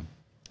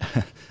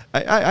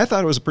I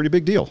thought it was a pretty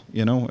big deal,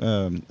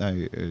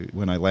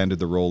 when I landed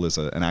the role as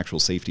an actual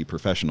safety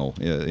professional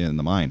in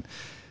the mine.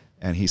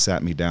 And he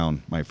sat me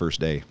down my first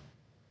day,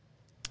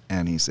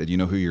 and he said, "You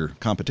know who your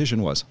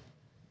competition was?"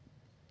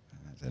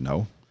 I said,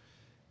 "No."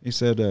 He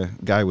said, "A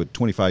guy with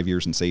 25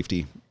 years in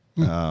safety,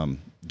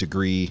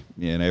 degree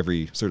and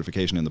every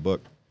certification in the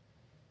book,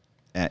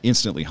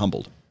 instantly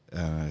humbled.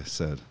 I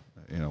said,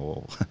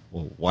 well,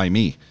 why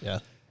me? Yeah.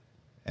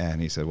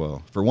 And he said,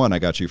 well, for one, I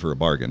got you for a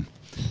bargain.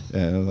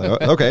 And I was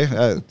like,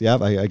 okay, yeah,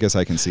 I guess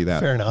I can see that.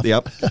 Fair enough.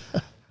 Yep.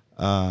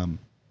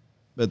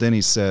 But then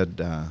he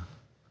said,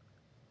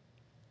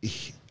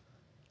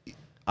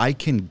 I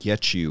can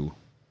get you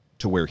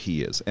to where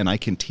he is, and I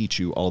can teach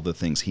you all the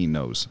things he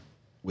knows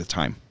with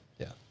time.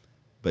 Yeah.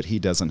 But he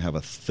doesn't have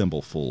a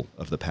thimbleful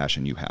of the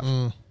passion you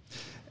have.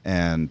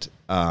 And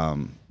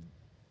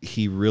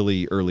he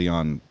really early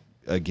on,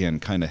 again,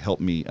 kind of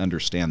helped me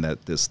understand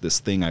that this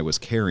thing I was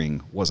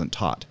carrying wasn't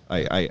taught.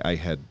 I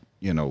had,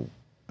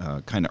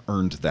 kind of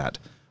earned that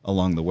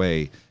along the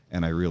way,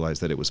 and I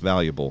realized that it was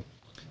valuable.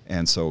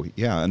 And so,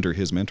 yeah, under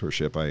his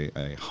mentorship,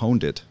 I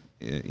honed it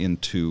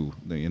into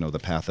the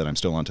path that I'm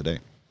still on today.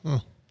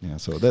 Yeah,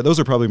 so those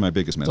are probably my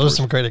biggest mentors. Those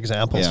are some great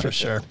examples for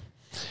sure.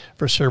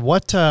 For sure.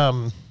 What,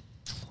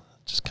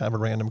 just kind of a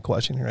random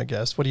question here, I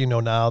guess. What do you know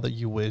now that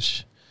you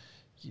wish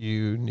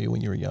you knew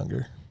when you were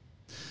younger?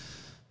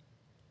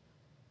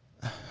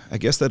 I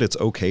guess that it's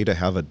okay to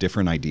have a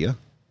different idea,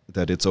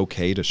 that it's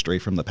okay to stray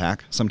from the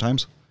pack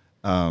sometimes,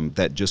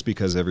 that just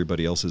because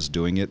everybody else is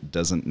doing it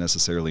doesn't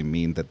necessarily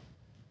mean that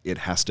it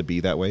has to be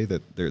that way,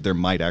 that there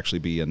might actually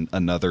be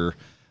another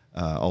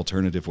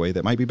alternative way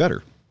that might be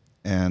better.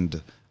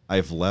 And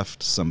I've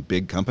left some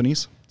big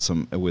companies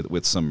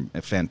with some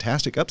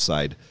fantastic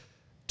upside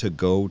to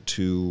go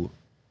to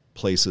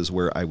places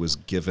where I was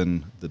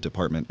given the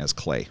department as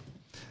clay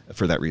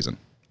for that reason.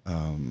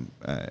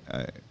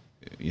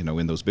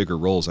 In those bigger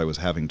roles, I was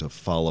having to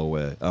follow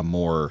a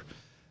more,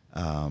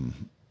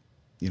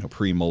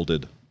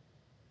 pre-molded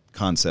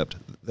concept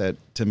that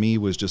to me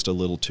was just a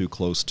little too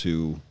close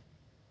to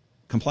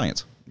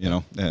compliance,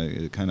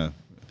 kind of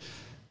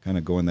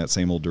going that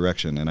same old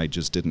direction. And I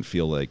just didn't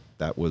feel like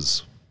that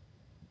was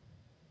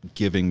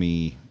giving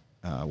me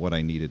what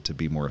I needed to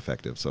be more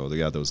effective. So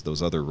yeah,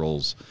 those other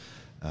roles,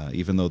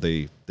 even though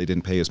they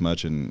didn't pay as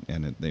much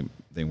and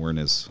they weren't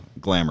as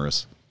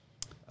glamorous,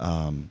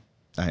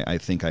 I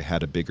think I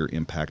had a bigger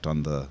impact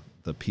on the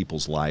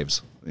people's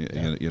lives,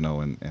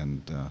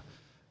 and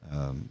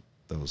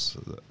those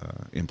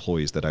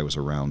employees that I was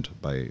around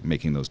by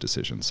making those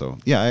decisions. So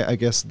yeah, I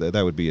guess that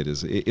would be it.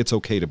 It's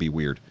okay to be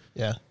weird.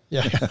 Yeah.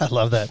 Yeah. I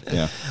love that.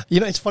 Yeah.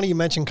 It's funny you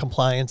mentioned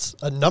compliance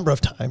a number of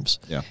times.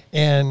 Yeah.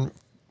 And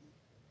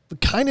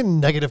kind of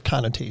negative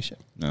connotation.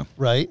 Yeah.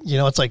 Right?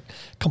 It's like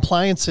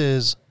compliance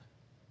is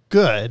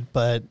good,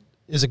 but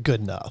is it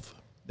good enough?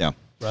 Yeah.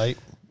 Right?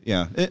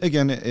 Yeah.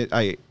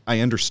 I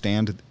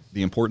understand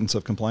the importance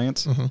of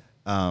compliance.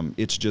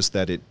 It's just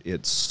that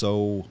it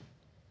so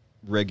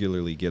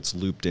regularly gets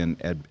looped in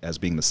as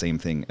being the same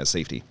thing as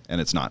safety,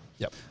 and it's not.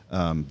 Yep.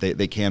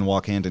 They can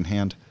walk hand in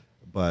hand,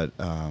 but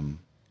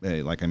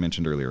like I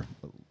mentioned earlier,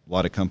 a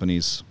lot of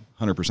companies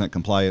 100%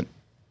 compliant,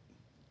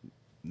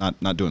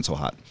 not doing so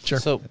hot. Sure.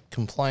 So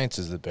compliance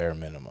is the bare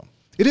minimum.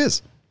 It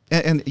is,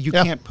 and you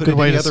can't put it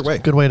way any other way.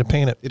 Good way to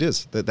paint it. It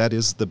is that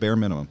is the bare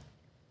minimum.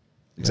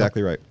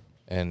 Exactly right.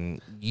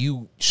 And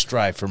you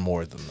strive for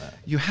more than that.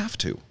 You have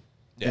to.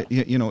 Yeah.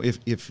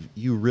 If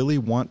you really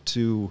want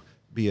to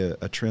be a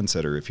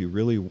trendsetter, if you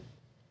really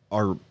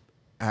are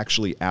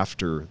actually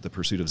after the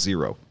pursuit of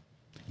zero,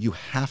 you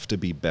have to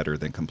be better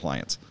than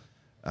compliance.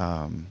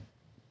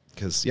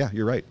 Because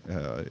you're right.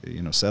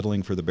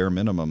 Settling for the bare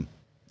minimum,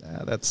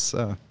 that's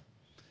You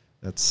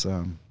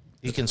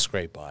can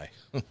scrape by.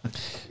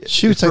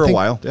 Shoots, for a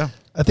while. Yeah.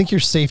 I think your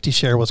safety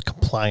share was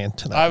compliant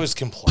tonight. I was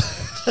compliant.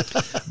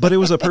 But it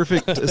was a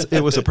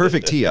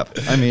perfect tee up.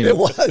 I mean, It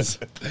was.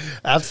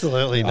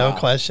 Absolutely. No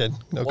question.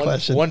 No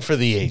question. One for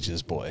the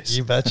ages, boys.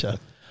 You betcha.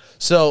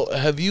 So,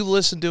 have you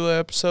listened to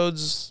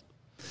episodes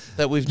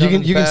that we've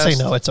done? You can say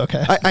no. It's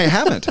okay. I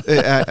haven't. You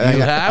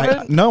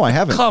haven't? No, I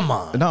haven't. Come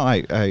on. No,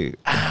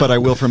 but I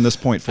will from this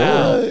point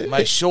forward.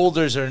 My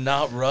shoulders are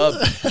not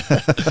rubbed.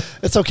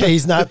 It's okay.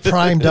 He's not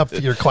primed up for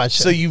your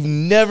question. So you've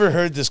never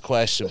heard this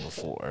question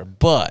before,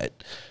 but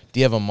do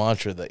you have a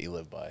mantra that you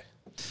live by?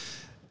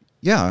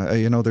 Yeah,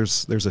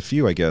 there's a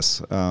few, I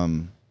guess.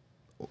 I'm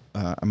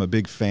a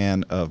big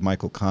fan of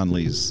Michael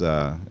Conley's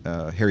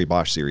Harry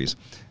Bosch series,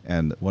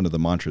 and one of the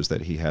mantras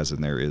that he has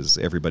in there is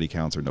 "Everybody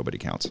counts or nobody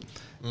counts,"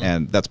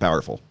 and that's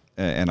powerful.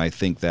 And I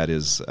think that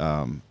is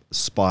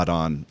spot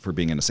on for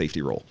being in a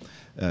safety role.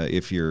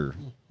 If you're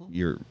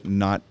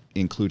not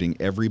including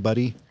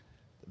everybody,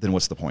 then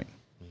what's the point?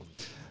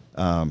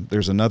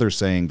 There's another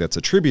saying that's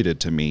attributed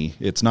to me.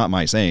 It's not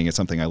my saying. It's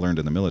something I learned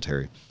in the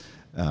military.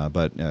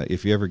 But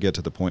if you ever get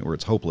to the point where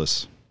it's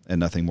hopeless and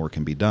nothing more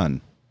can be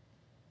done,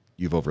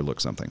 you've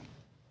overlooked something.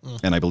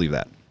 And I believe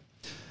that.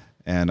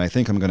 And I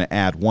think I'm going to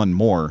add one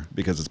more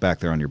because it's back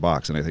there on your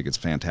box, and I think it's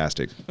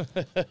fantastic.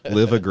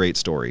 Live a great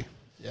story.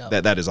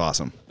 Yeah. That is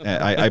awesome.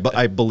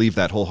 I believe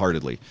that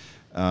wholeheartedly.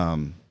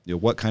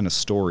 What kind of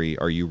story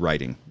are you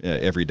writing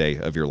every day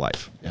of your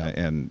life?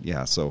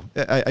 Yeah. So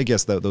I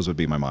guess those would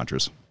be my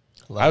mantras.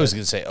 I was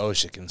going to say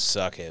OSHA can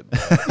suck it.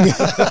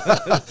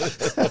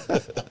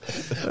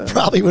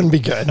 Probably wouldn't be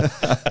good.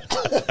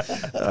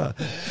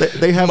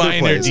 they have their minor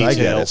place.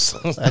 details.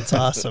 I get it. That's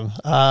awesome.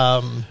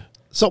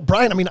 So,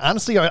 Brian, I mean,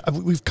 honestly,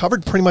 we've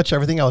covered pretty much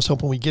everything I was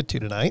hoping we get to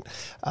tonight.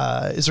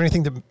 Is there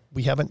anything that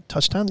we haven't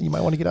touched on that you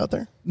might want to get out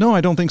there? No,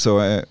 I don't think so.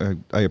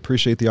 I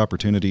appreciate the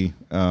opportunity.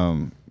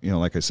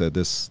 Like I said,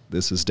 this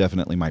is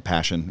definitely my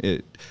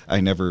passion.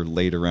 I never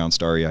laid around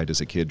starry-eyed as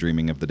a kid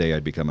dreaming of the day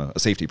I'd become a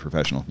safety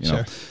professional. You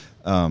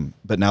know,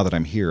 but now that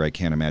I'm here, I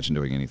can't imagine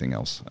doing anything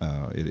else.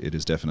 It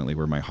is definitely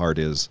where my heart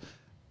is.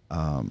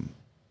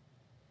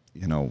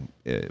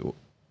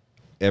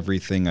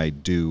 Everything I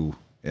do.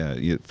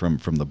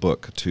 From the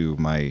book to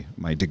my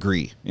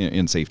degree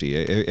in safety,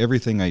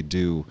 everything I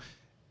do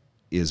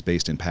is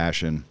based in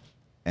passion,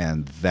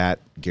 and that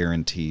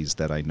guarantees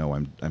that I know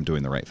I'm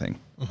doing the right thing.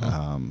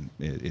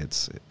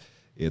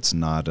 It's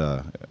not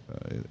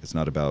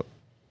about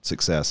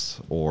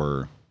success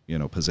or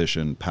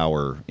position,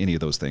 power, any of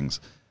those things.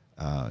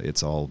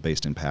 It's all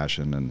based in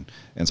passion,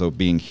 and so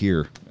being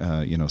here,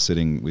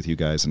 sitting with you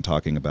guys and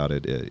talking about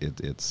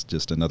it's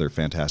just another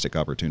fantastic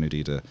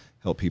opportunity to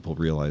help people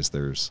realize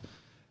there's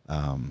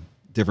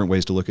different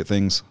ways to look at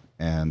things,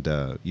 and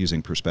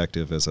using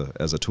perspective as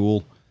a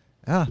tool.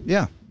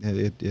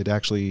 It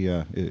actually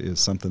is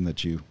something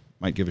that you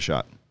might give a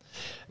shot.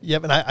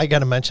 Yep, and I got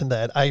to mention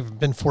that I've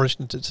been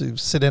fortunate to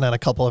sit in on a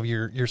couple of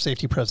your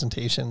safety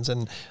presentations,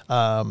 and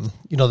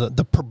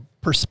the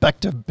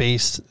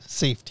perspective-based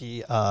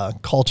safety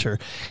culture,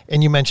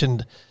 and you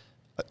mentioned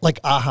like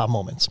aha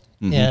moments,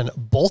 and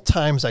both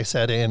times I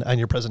sat in on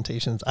your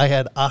presentations, I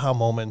had aha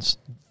moments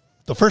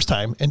the first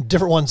time and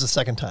different ones the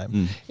second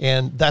time.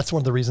 And that's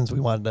one of the reasons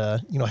we wanted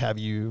to, have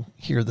you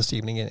here this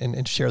evening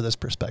and share this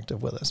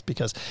perspective with us,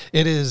 because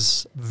it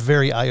is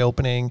very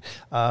eye-opening.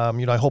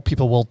 I hope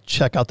people will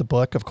check out the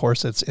book. Of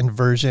course, it's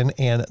Inversion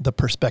and the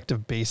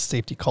Perspective-Based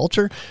Safety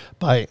Culture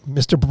by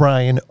Mr.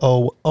 Brian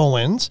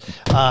Owens.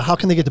 How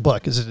can they get the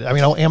book? Is it,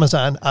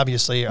 Amazon,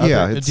 obviously. Do you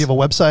have a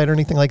website or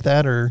anything like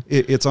that? Or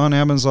it's on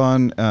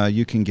Amazon.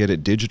 You can get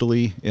it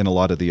digitally in a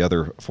lot of the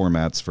other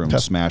formats from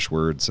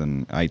Smashwords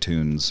and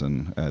iTunes,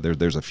 and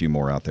there's a few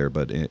more out there,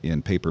 but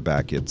in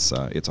paperback, it's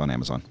on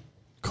Amazon.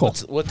 Cool.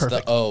 What's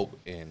the O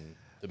in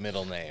the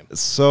middle name?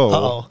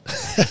 So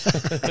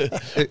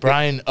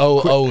Brian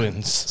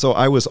Owens. So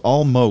I was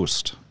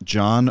almost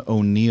John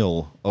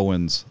O'Neill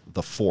Owens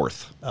the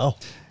fourth. Oh.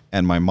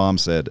 And my mom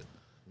said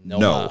no.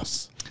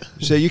 Mas.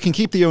 So you can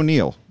keep the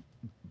O'Neill,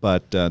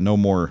 but no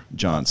more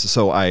Johns.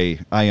 So I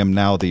am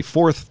now the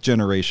fourth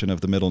generation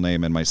of the middle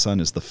name, and my son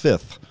is the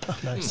fifth. Oh,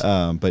 nice.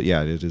 But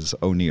yeah, it is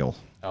O'Neill.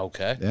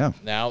 Okay. Yeah.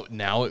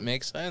 Now it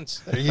makes sense.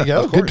 There you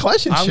go. Good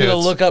question. I'm going to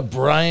look up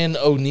Brian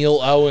O'Neill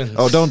Owens.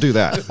 Oh, don't do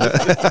that.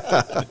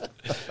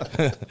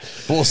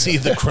 We'll see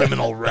the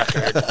criminal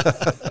record.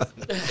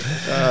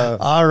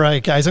 All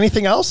right, guys.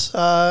 Anything else?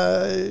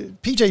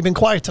 PJ, you've been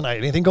quiet tonight.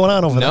 Anything going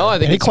on over there? No, I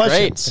think Any it's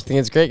questions? great. I think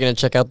it's great. Going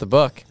to check out the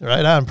book.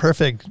 Right on.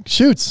 Perfect.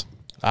 Shoots.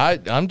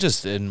 I'm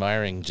just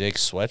admiring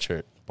Jake's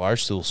sweatshirt,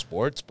 Barstool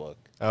Sports book.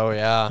 Oh,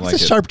 yeah. He's a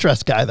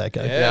sharp-dressed guy, that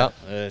guy. Yeah.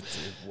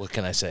 What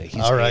can I say?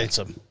 He's All right.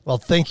 handsome. Well,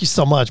 thank you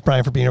so much,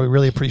 Brian, for being here. We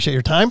really appreciate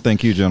your time.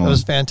 Thank you, That gentlemen.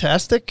 was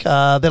fantastic.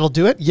 That'll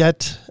do it.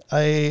 Yet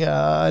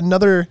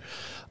another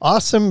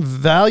awesome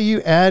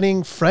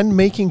value-adding,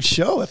 friend-making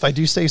show, if I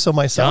do say so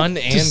myself, Done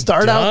to and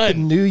start out the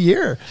done. new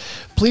year.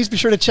 Please be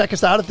sure to check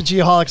us out at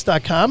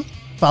thegeoholics.com.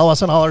 Follow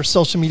us on all our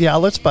social media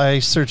outlets by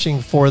searching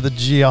for The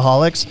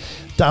Geoholics.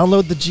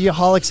 Download the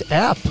Geoholics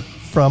app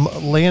from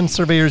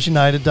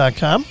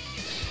landsurveyorsunited.com.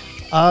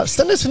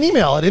 Send us an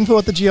email at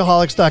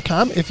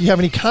info@thegeoholics.com if you have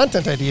any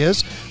content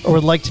ideas or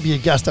would like to be a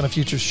guest on a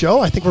future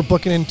show. I think we're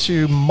booking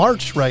into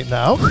March right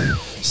now,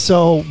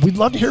 so we'd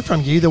love to hear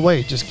from you either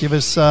way. Just give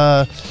us,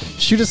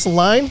 shoot us a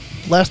line.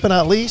 Last but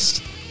not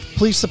least,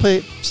 please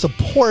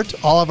support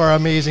all of our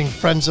amazing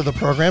friends of the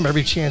program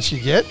every chance you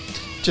get,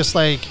 just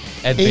like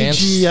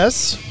Advanced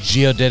AGS,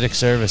 Geodetic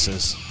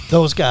Services.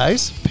 those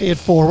guys, Pay It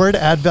Forward,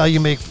 Add Value,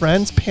 Make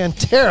Friends,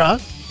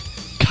 Pantera,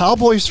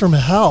 Cowboys from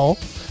Hell,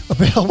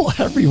 available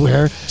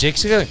everywhere.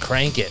 Jake's going to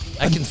crank it.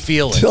 I can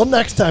feel it. Till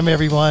next time,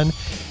 everyone.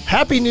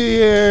 Happy New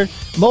Year.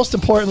 Most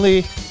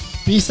importantly,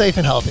 be safe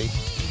and healthy.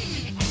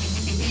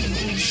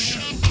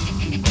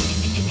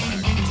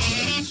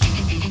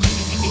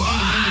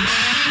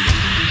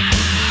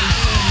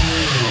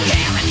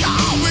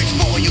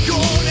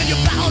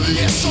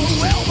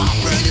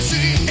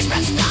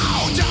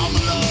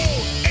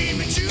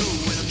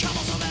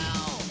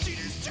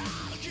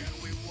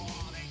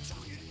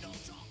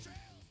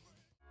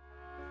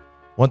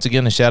 Once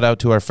again, a shout out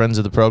to our friends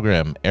of the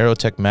program,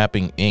 Aerotech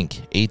Mapping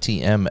Inc.,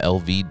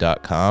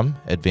 ATMLV.com,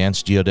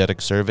 Advanced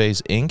Geodetic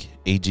Surveys Inc.,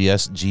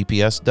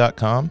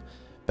 AGSGPS.com,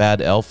 Bad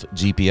Elf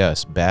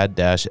GPS,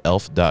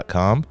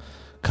 bad-elf.com,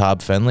 Cobb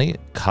Fenley,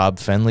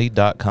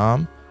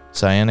 CobbFenley.com,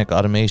 Cyanic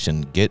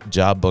Automation,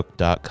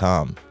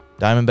 GetJobBook.com,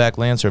 Diamondback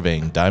Land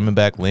Surveying,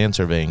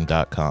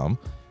 DiamondbackLandSurveying.com,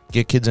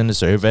 Get Kids Into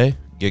Survey,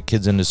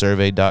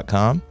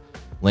 GetKidsIntoSurvey.com,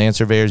 Land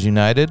Surveyors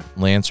United,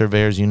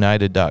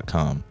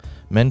 LandSurveyorsUnited.com,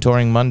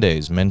 Mentoring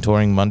Mondays,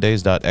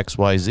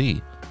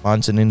 mentoringmondays.xyz,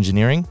 Monson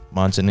Engineering,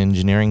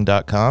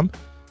 MonsonEngineering.com,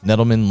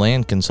 Nettleman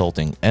Land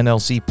Consulting,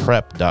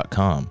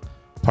 nlcprep.com.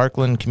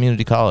 Parkland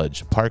Community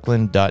College,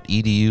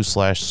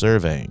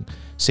 parkland.edu/surveying.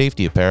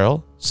 Safety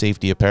Apparel,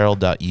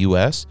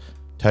 safetyapparel.us.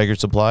 Tiger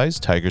Supplies,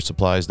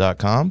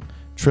 tigersupplies.com.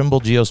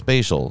 Trimble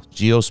Geospatial,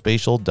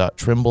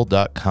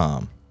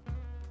 geospatial.trimble.com.